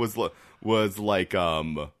 Manhattan was like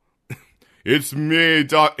it's me,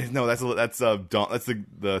 Doc. No, that's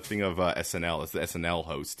the thing of SNL. It's the SNL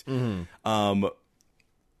host. Mm-hmm.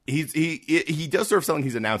 He does sort of sound like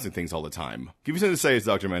he's announcing things all the time. Give me something to say as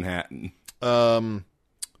Dr. Manhattan.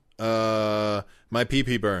 My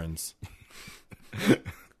pee-pee burns.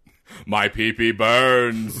 My pee-pee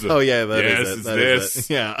burns. Oh yeah, that is Yes, it. it's That this. is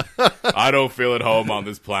it. Yeah. I don't feel at home on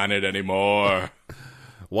this planet anymore.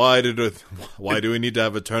 Why do we need to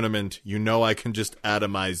have a tournament? You know I can just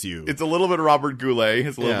atomize you. It's a little bit Robert Goulet.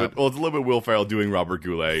 It's a little bit. Well, it's a little bit Will Ferrell doing Robert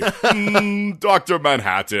Goulet. Dr.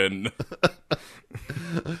 Manhattan.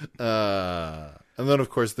 And then of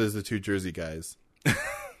course there's the two Jersey guys.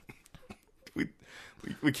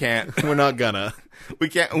 We can't. We're not gonna. We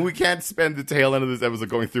can't spend the tail end of this episode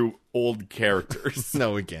going through old characters.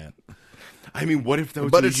 No, we can't. I mean, what if those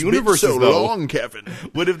But two it's universes been so though? long, Kevin.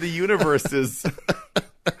 What if the universes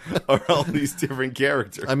are all these different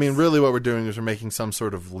characters I mean, really, what we're doing is we're making some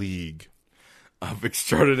sort of league. of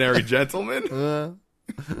extraordinary gentlemen?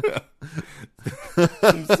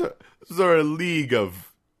 Sort of league of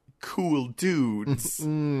cool dudes,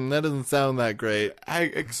 That doesn't sound that great.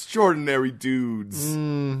 extraordinary dudes,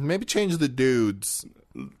 Maybe change the dudes.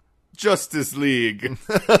 Justice League.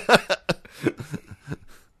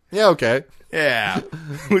 Yeah, okay. Yeah,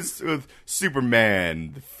 with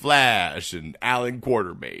Superman, the Flash, and Alan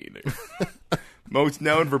Quartermain. Most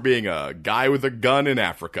known for being a guy with a gun in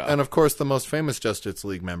Africa. And of course, the most famous Justice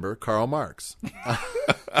League member, Karl Marx.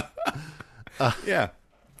 Yeah.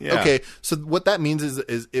 Yeah. Okay, so what that means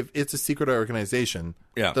is if it's a secret organization,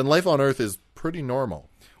 Yeah. then life on Earth is pretty normal.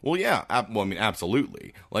 Well, yeah. Well, I mean,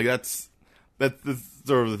 absolutely. Like that's the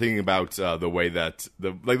sort of the thing about the way that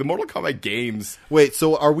the Mortal Kombat games. Wait,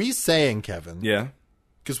 so are we saying, Kevin? Yeah.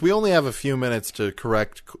 Because we only have a few minutes to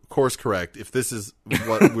course correct if this is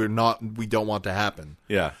what we don't want to happen.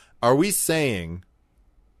 Yeah. Are we saying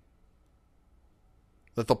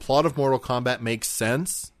that the plot of Mortal Kombat makes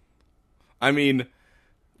sense? I mean,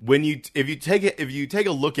 if you take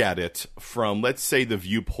a look at it from, let's say, the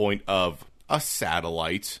viewpoint of a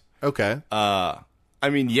satellite. Okay. I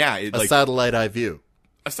mean, yeah, A satellite eye view.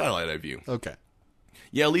 a satellite eye view. Okay.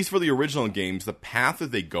 Yeah, at least for the original games, the path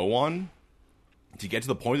that they go on to get to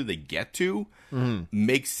the point that they get to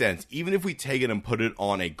makes sense. Even if we take it and put it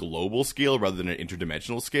on a global scale rather than an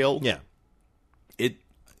interdimensional scale, Yeah.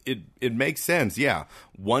 it makes sense. Yeah,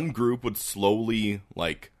 one group would slowly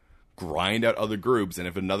like grind out other groups, and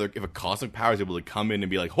if a cosmic power is able to come in and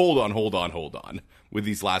be like, hold on, with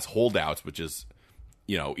these last holdouts, which is,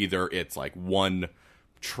 either it's like one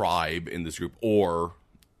tribe in this group or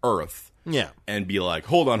Earth, Yeah. and be like,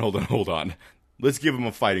 hold on, let's give them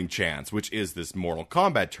a fighting chance, which is this Mortal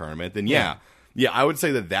Kombat tournament. Then yeah, I would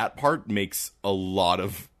say that part makes a lot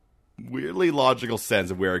of weirdly logical sense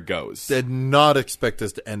of where it goes. Did not expect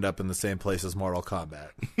us to end up in the same place as Mortal Kombat.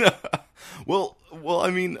 Well, I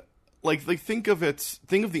mean, like think of the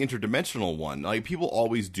interdimensional one. Like people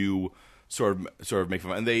always do sort of make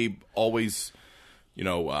fun, and they always,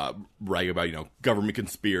 brag about, government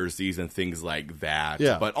conspiracies and things like that.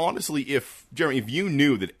 Yeah. But honestly, Jeremy, if you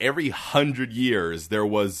knew that every 100 years there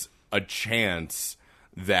was a chance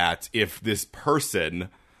that if this person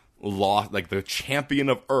lost, like the champion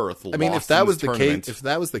of Earth, I mean, lost if that in was this the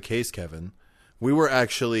tournament- case, Kevin, we were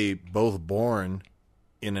actually both born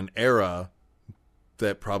in an era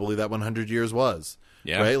that probably that 100 years was.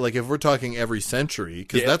 Yeah. Right? Like if we're talking every century,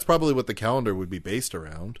 because that's probably what the calendar would be based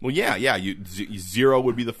around. Well, yeah. Zero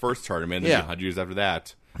would be the first tournament, and Yeah. 100 years after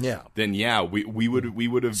that. Yeah. Then we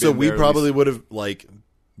would have. So been we there at probably least- would have, like,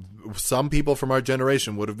 some people from our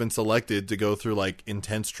generation would have been selected to go through, like,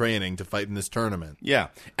 intense training to fight in this tournament. Yeah,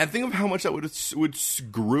 and think of how much that would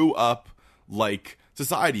screw up like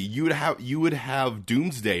society. You would have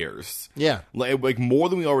doomsdayers. Yeah. like more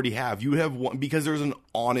than we already have. You would have one because there's an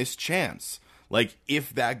honest chance. Like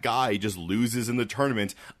if that guy just loses in the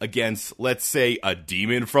tournament against, let's say, a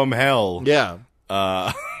demon from hell. Yeah.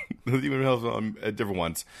 Demon from hell, different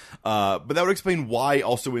ones. But that would explain why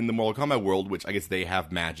also in the Mortal Kombat world, which I guess they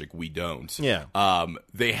have magic, we don't. Yeah.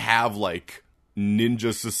 They have like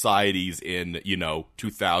ninja societies in,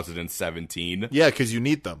 2017. Yeah, because you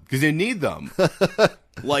need them. Because they need them.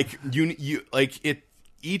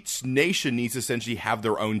 Each nation needs to essentially have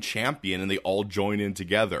their own champion, and they all join in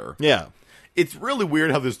together. Yeah. It's really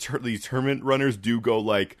weird how these tournament runners do go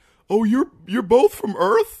like, "Oh, you're both from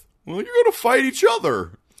Earth? Well, you're gonna fight each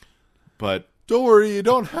other." But Don't worry, you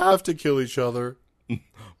don't have to kill each other.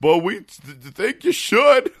 but we think you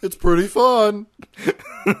should. It's pretty fun.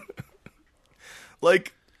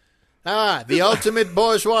 Like, the ultimate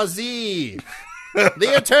bourgeoisie.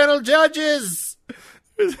 The eternal judges.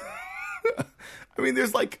 I mean,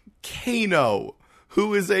 there's like Kano,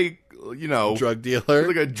 who is a Drug dealer.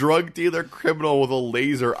 like a drug dealer criminal with a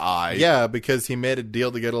laser eye. Yeah, because he made a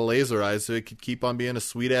deal to get a laser eye so he could keep on being a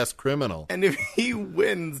sweet-ass criminal. And if he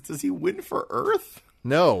wins, does he win for Earth?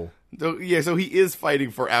 No. Yeah, so he is fighting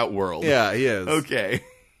for Outworld. Yeah, he is. Okay.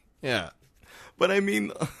 Yeah. But I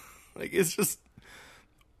mean, like, it's just,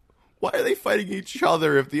 why are they fighting each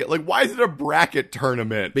other if why is it a bracket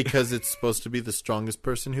tournament? Because it's supposed to be the strongest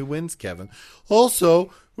person who wins, Kevin.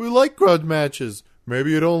 Also, we like grudge matches.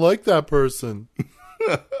 Maybe you don't like that person.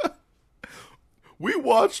 We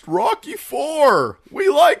watched Rocky 4. We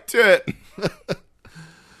liked it. I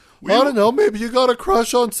don't know. Maybe you got a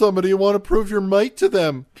crush on somebody and want to prove your might to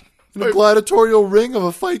them in a gladiatorial ring of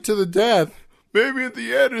a fight to the death. Maybe at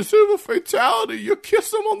the end, instead of a fatality, you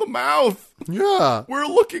kiss them on the mouth. Yeah. We're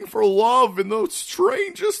looking for love in the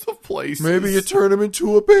strangest of places. Maybe you turn him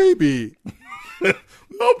into a baby.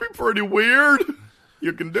 That'll be pretty weird.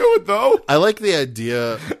 You can do it, though. I like the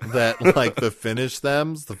idea that, like, the finish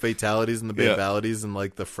thems, the fatalities and the Yeah. babalities and,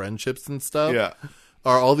 like, the friendships and stuff Yeah.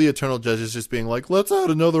 are all the eternal judges just being like, let's add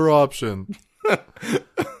another option.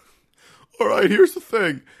 All right, here's the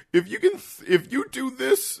thing. If you do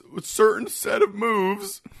this certain set of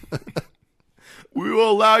moves, we will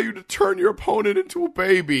allow you to turn your opponent into a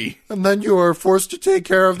baby. And then you are forced to take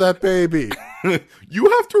care of that baby. You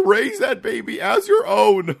have to raise that baby as your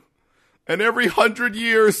own. And every 100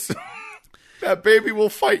 years, that baby will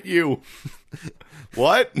fight you.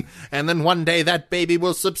 What? And then one day that baby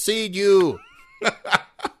will succeed you.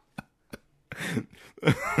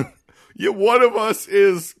 Yeah, one of us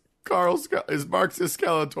is Marxist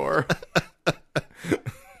Skeletor.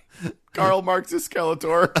 Karl Marxist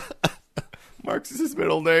Skeletor. Marx is his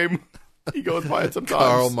middle name. He goes by it sometimes.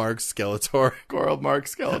 Karl Marx Skeletor. Karl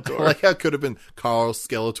Marx Skeletor. Like how it could have been Karl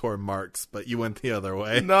Skeletor Marx, but you went the other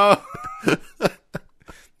way. No.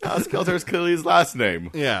 Skeletor is clearly his last name.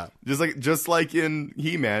 Yeah. Just like in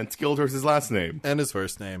He-Man, Skeletor's his last name. And his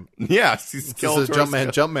first name. Yes, he's Skeletor. This is a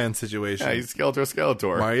Jumpman situation. Yeah, he's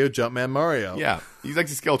Skeletor. Mario Jumpman Mario. Yeah, he's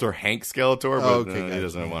actually Skeletor Hank Skeletor, but Okay, he gotcha.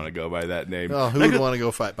 doesn't want to go by that name. Oh, who would want to go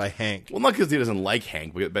fight by Hank? Well, not because he doesn't like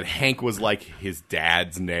Hank, but Hank was like his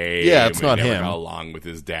dad's name. Yeah, it's not He never him. got along with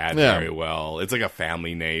his dad Yeah. very well. It's like a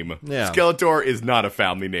family name. Yeah. Skeletor is not a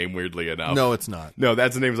family name, weirdly enough. No, it's not. No,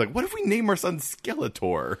 that's the name. It's like, what if we name our son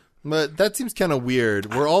Skeletor? But that seems kind of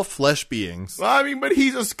weird. We're all flesh beings. Well, I mean, but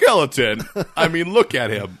he's a skeleton. I mean, look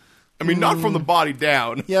at him. I mean, not from the body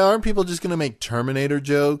down. Yeah, aren't people just going to make Terminator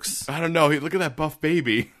jokes? I don't know. Hey, look at that buff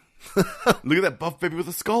baby. Look at that buff baby with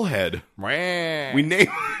a skull head. We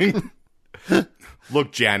name...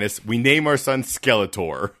 Look, Janice, we name our son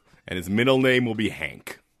Skeletor, and his middle name will be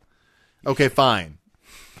Hank. Okay, fine.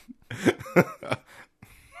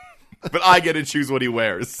 But I get to choose what he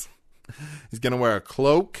wears. He's going to wear a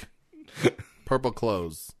cloak, purple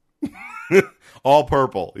clothes. All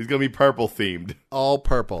purple. He's going to be purple themed. All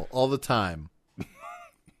purple, all the time.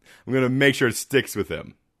 I'm going to make sure it sticks with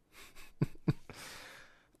him.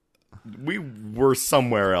 We were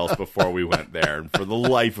somewhere else before we went there, and for the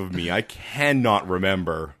life of me, I cannot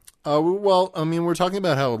remember. Well, I mean, we're talking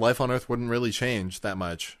about how life on Earth wouldn't really change that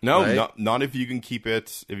much. No, right? not if you can keep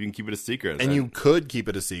it. If you can keep it a secret, And you could keep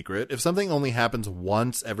it a secret. If something only happens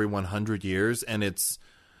once every 100 years, and it's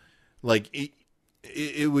like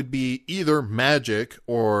it would be either magic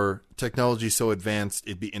or technology so advanced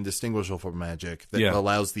it'd be indistinguishable from magic that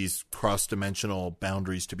allows these cross-dimensional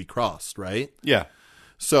boundaries to be crossed, right? Yeah.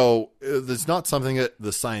 So there's not something that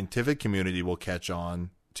the scientific community will catch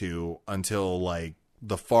on to until like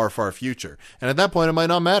the far, far future. And at that point, it might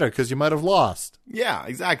not matter because you might have lost. Yeah,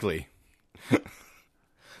 exactly.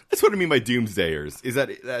 That's what I mean by doomsdayers. Is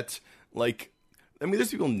that like, I mean,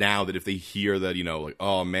 there's people now that if they hear that, like,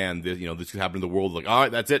 oh man, this could happen to the world, like, all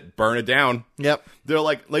right, that's it, burn it down. Yep. They're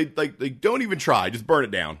like, don't even try, just burn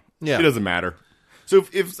it down. Yeah. It doesn't matter. So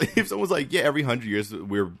if someone's like, yeah, every 100 years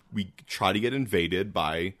we try to get invaded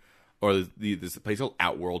by or this place called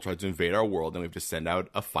Outworld tries to invade our world, and we have to send out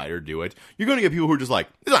a fighter to do it, you're going to get people who are just like,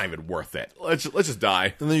 it's not even worth it. Let's just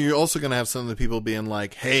die. And then you're also going to have some of the people being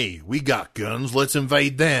like, hey, we got guns, let's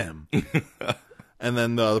invade them. And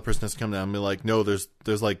then the other person has to come down and be like, no, there's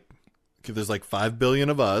like 5 billion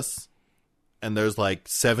of us, and there's like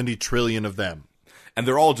 70 trillion of them. And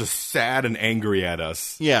they're all just sad and angry at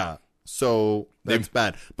us. Yeah, so that's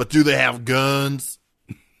bad. But do they have guns?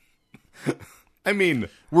 I mean,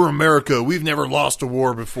 we're America. We've never lost a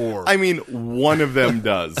war before. I mean, one of them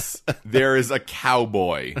does. There is a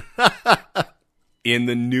cowboy in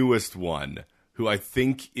the newest one who I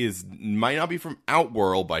think might not be from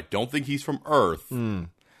Outworld, but I don't think he's from Earth.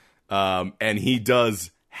 And he does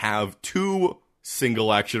have 2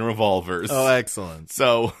 single action revolvers. Oh, excellent.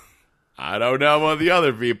 So I don't know about the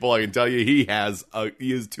other people. I can tell you he has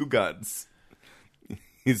 2 guns.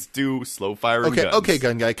 He's 2 slow firing guns. Okay,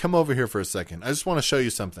 gun guy, come over here for a second. I just want to show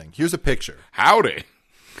you something. Here's a picture. Howdy.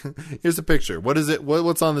 Here's a picture. What is it?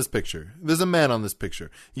 What's on this picture? There's a man on this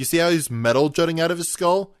picture. You see how he's metal jutting out of his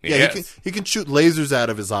skull? Yeah, yes. he can shoot lasers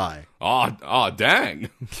out of his eye. Oh,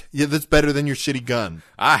 dang. Yeah, that's better than your shitty gun.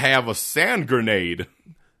 I have a sand grenade.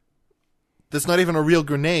 That's not even a real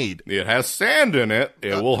grenade. It has sand in it.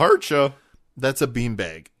 It will hurt you. That's a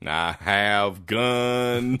beanbag. I have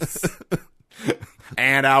guns.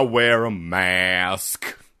 And I wear a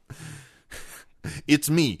mask. It's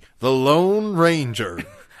me, the Lone Ranger.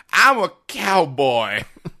 I'm a cowboy.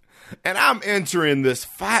 And I'm entering this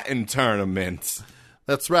fighting tournament.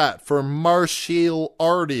 That's right, for martial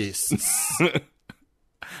artists.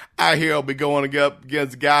 I hear I'll be going up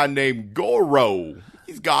against a guy named Goro.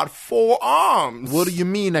 He's got 4 arms. What do you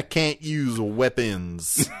mean I can't use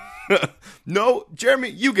weapons? No, Jeremy,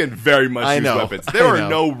 you can very much use weapons. There are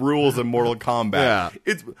no rules in Mortal Kombat.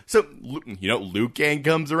 Yeah. So, Liu Kang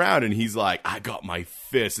comes around and he's like, I got my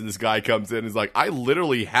fist. And this guy comes in and is like, I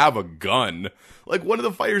literally have a gun. Like, one of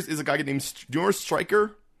the fighters is a guy named, do you remember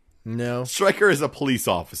Stryker? No. Stryker is a police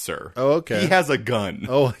officer. Oh, okay. He has a gun.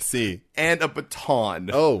 Oh, I see. And a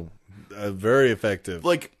baton. Oh, very effective.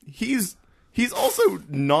 Like, he's also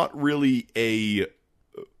not really a,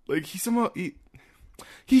 like,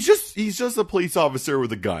 He's just a police officer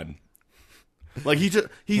with a gun. Like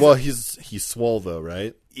he's swole though,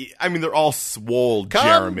 right? I mean, they're all swole, Come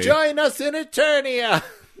Jeremy. join us in Eternia.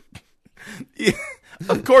 Yeah,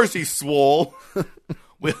 of course he's swole.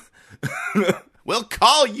 We'll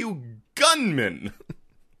call you Gunman.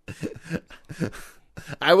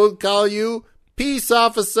 I will call you Peace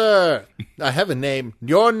Officer. I have a name.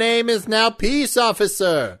 Your name is now Peace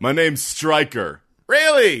Officer. My name's Stryker.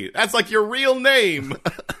 Really? That's like your real name.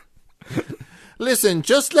 Listen,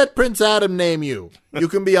 just let Prince Adam name you. You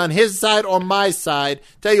can be on his side or my side.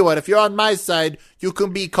 Tell you what, if you're on my side, you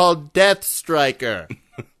can be called Death Striker.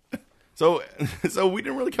 So we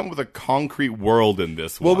didn't really come up with a concrete world in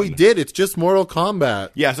this one. Well, we did. It's just Mortal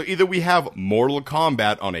Kombat. Yeah, so either we have Mortal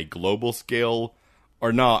Kombat on a global scale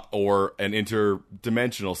or not, or an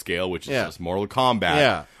interdimensional scale, which is just Mortal Kombat.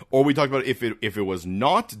 Yeah. Or we talked about if it was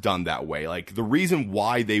not done that way, like the reason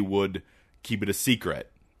why they would keep it a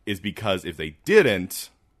secret is because if they didn't,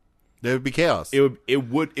 there would be chaos. It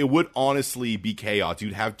would honestly be chaos.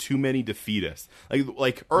 You'd have too many defeatists.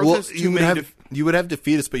 Like Earth has too many. You would have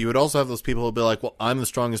defeatists, but you would also have those people who would be like, "Well, I'm the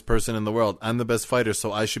strongest person in the world. I'm the best fighter,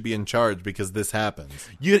 so I should be in charge because this happens."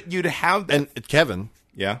 You'd have that. And Kevin,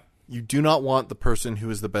 yeah, you do not want the person who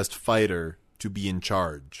is the best fighter to be in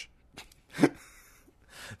charge.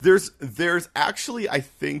 There's actually, I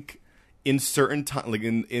think, in certain time, like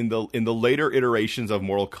in the later iterations of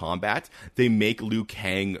Mortal Kombat, they make Liu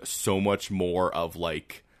Kang so much more of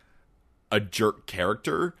like a jerk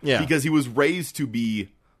character, because he was raised to be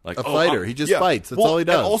like a fighter. He just fights. That's all he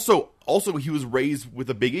does. And also, he was raised with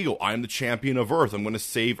a big ego. I'm the champion of Earth. I'm going to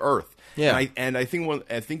save Earth. Yeah, and I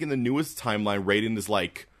think in the newest timeline, Raiden is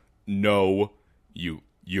like, no,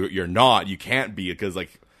 you're not. You can't be, because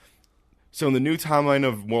like. So in the new timeline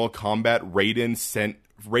of Mortal Kombat,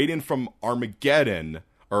 Raiden from Armageddon,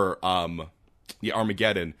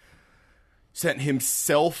 Armageddon, sent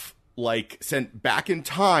himself, sent back in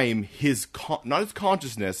time not his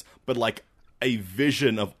consciousness, but like a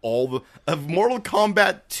vision of of Mortal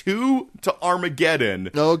Kombat 2 to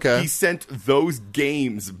Armageddon. Oh, okay. He sent those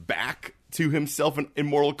games back to himself in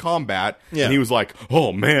Mortal Kombat, and he was like,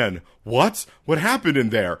 oh man, what happened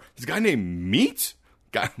in there? This guy named Meat?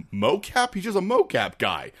 Guy, mocap? He's just a mocap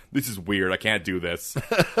guy. This is weird. I can't do this.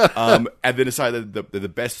 And then decided that the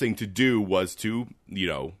best thing to do was to,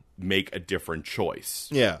 make a different choice.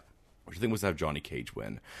 Yeah. Which I think was to have Johnny Cage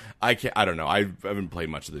win. I don't know. I haven't played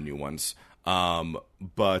much of the new ones.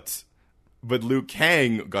 But But Liu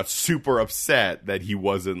Kang got super upset that he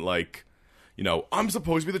wasn't like, I'm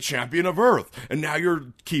supposed to be the champion of Earth, and now you're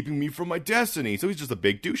keeping me from my destiny. So he's just a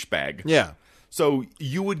big douchebag. Yeah. So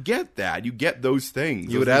you would get that. You get those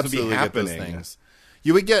things. You would those absolutely get those things.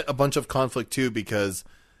 You would get a bunch of conflict, too, because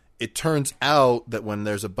it turns out that when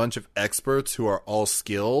there's a bunch of experts who are all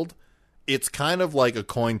skilled, it's kind of like a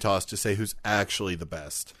coin toss to say who's actually the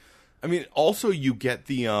best. I mean, also you get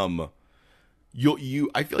the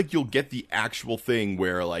I feel like you'll get the actual thing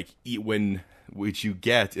where like which you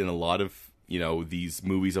get in a lot of these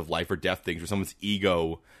movies of life or death things where someone's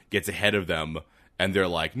ego gets ahead of them and they're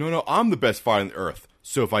like, no, I'm the best fighter on the earth.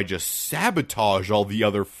 So if I just sabotage all the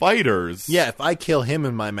other fighters, yeah, if I kill him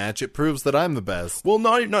in my match, it proves that I'm the best. Well,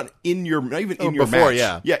 not even in your before,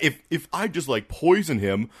 match. Yeah. If I just like poison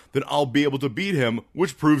him, then I'll be able to beat him,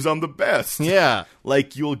 which proves I'm the best. Yeah,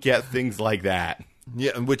 like you'll get things like that.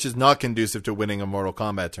 Yeah, which is not conducive to winning a Mortal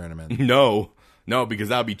Kombat tournament. No, because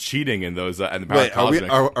that would be cheating in those. And the Wait,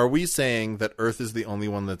 are we saying that Earth is the only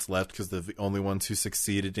one that's left because they're the only ones who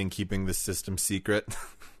succeeded in keeping this system secret?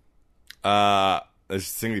 It's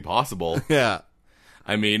seemingly possible. Yeah.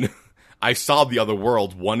 I mean, I saw the other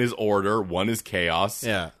worlds. One is order, one is chaos.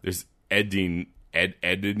 Yeah. There's Edinia.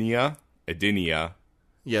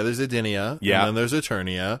 Yeah, there's Edinia. Yeah. And then there's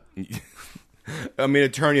Eternia. I mean,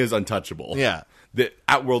 Eternia is untouchable. Yeah. The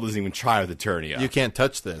Outworld doesn't even try with Eternia. You can't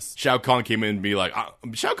touch this. Shao Kahn came in and be like,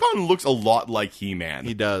 Shao Kahn looks a lot like He-Man.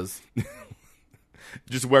 He does.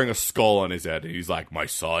 Just wearing a skull on his head. And he's like, my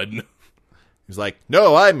son. He's like,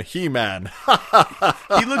 no, I'm He-Man.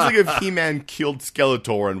 He looks like if He-Man killed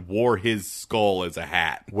Skeletor and wore his skull as a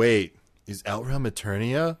hat. Wait, is Outrealm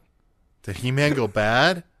Eternia? Did He-Man go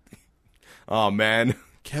bad? Oh, man.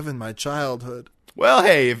 Kevin, my childhood. Well,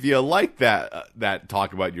 hey, if you like that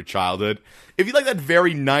talk about your childhood, if you like that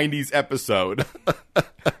very 90s episode,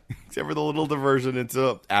 except for the little diversion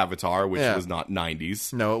into Avatar, which was not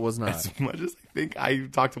 90s. No, it was not. As much as I think I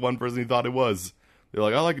talked to one person who thought it was. They're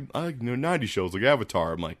like, I like 90s shows like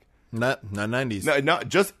Avatar. I'm like, not 90s. No, not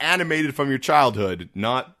just animated from your childhood,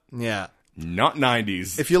 not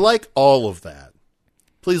 90s. If you like all of that,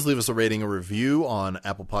 please leave us a rating or review on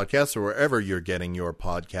Apple Podcasts or wherever you're getting your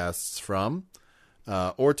podcasts from.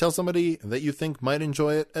 Or tell somebody that you think might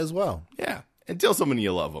enjoy it as well. Yeah. And tell somebody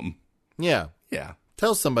you love them. Yeah. Yeah.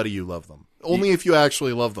 Tell somebody you love them. Only if you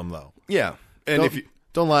actually love them, though. Yeah. And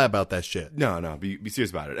don't lie about that shit. No. Be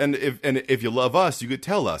serious about it. And if you love us, you could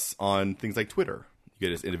tell us on things like Twitter. You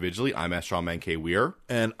get us individually. I'm at Strawman K. Weir.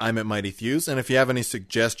 And I'm at Mighty Thews. And if you have any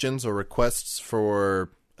suggestions or requests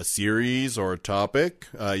for a series or a topic,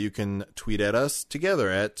 you can tweet at us together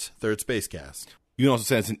at Third Spacecast. You can also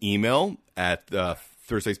send us an email at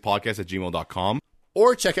thirdspacepodcast@gmail.com.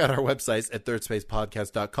 Or check out our websites at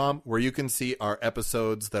thirdspacepodcast.com, where you can see our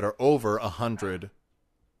episodes that are over 100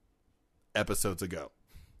 episodes ago.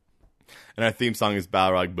 And our theme song is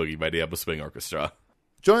Battle Rock Boogie by Diablo Swing Orchestra.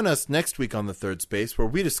 Join us next week on The Third Space, where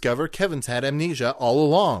we discover Kevin's had amnesia all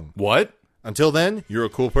along. What? Until then, you're a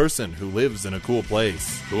cool person who lives in a cool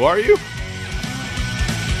place. Who are you?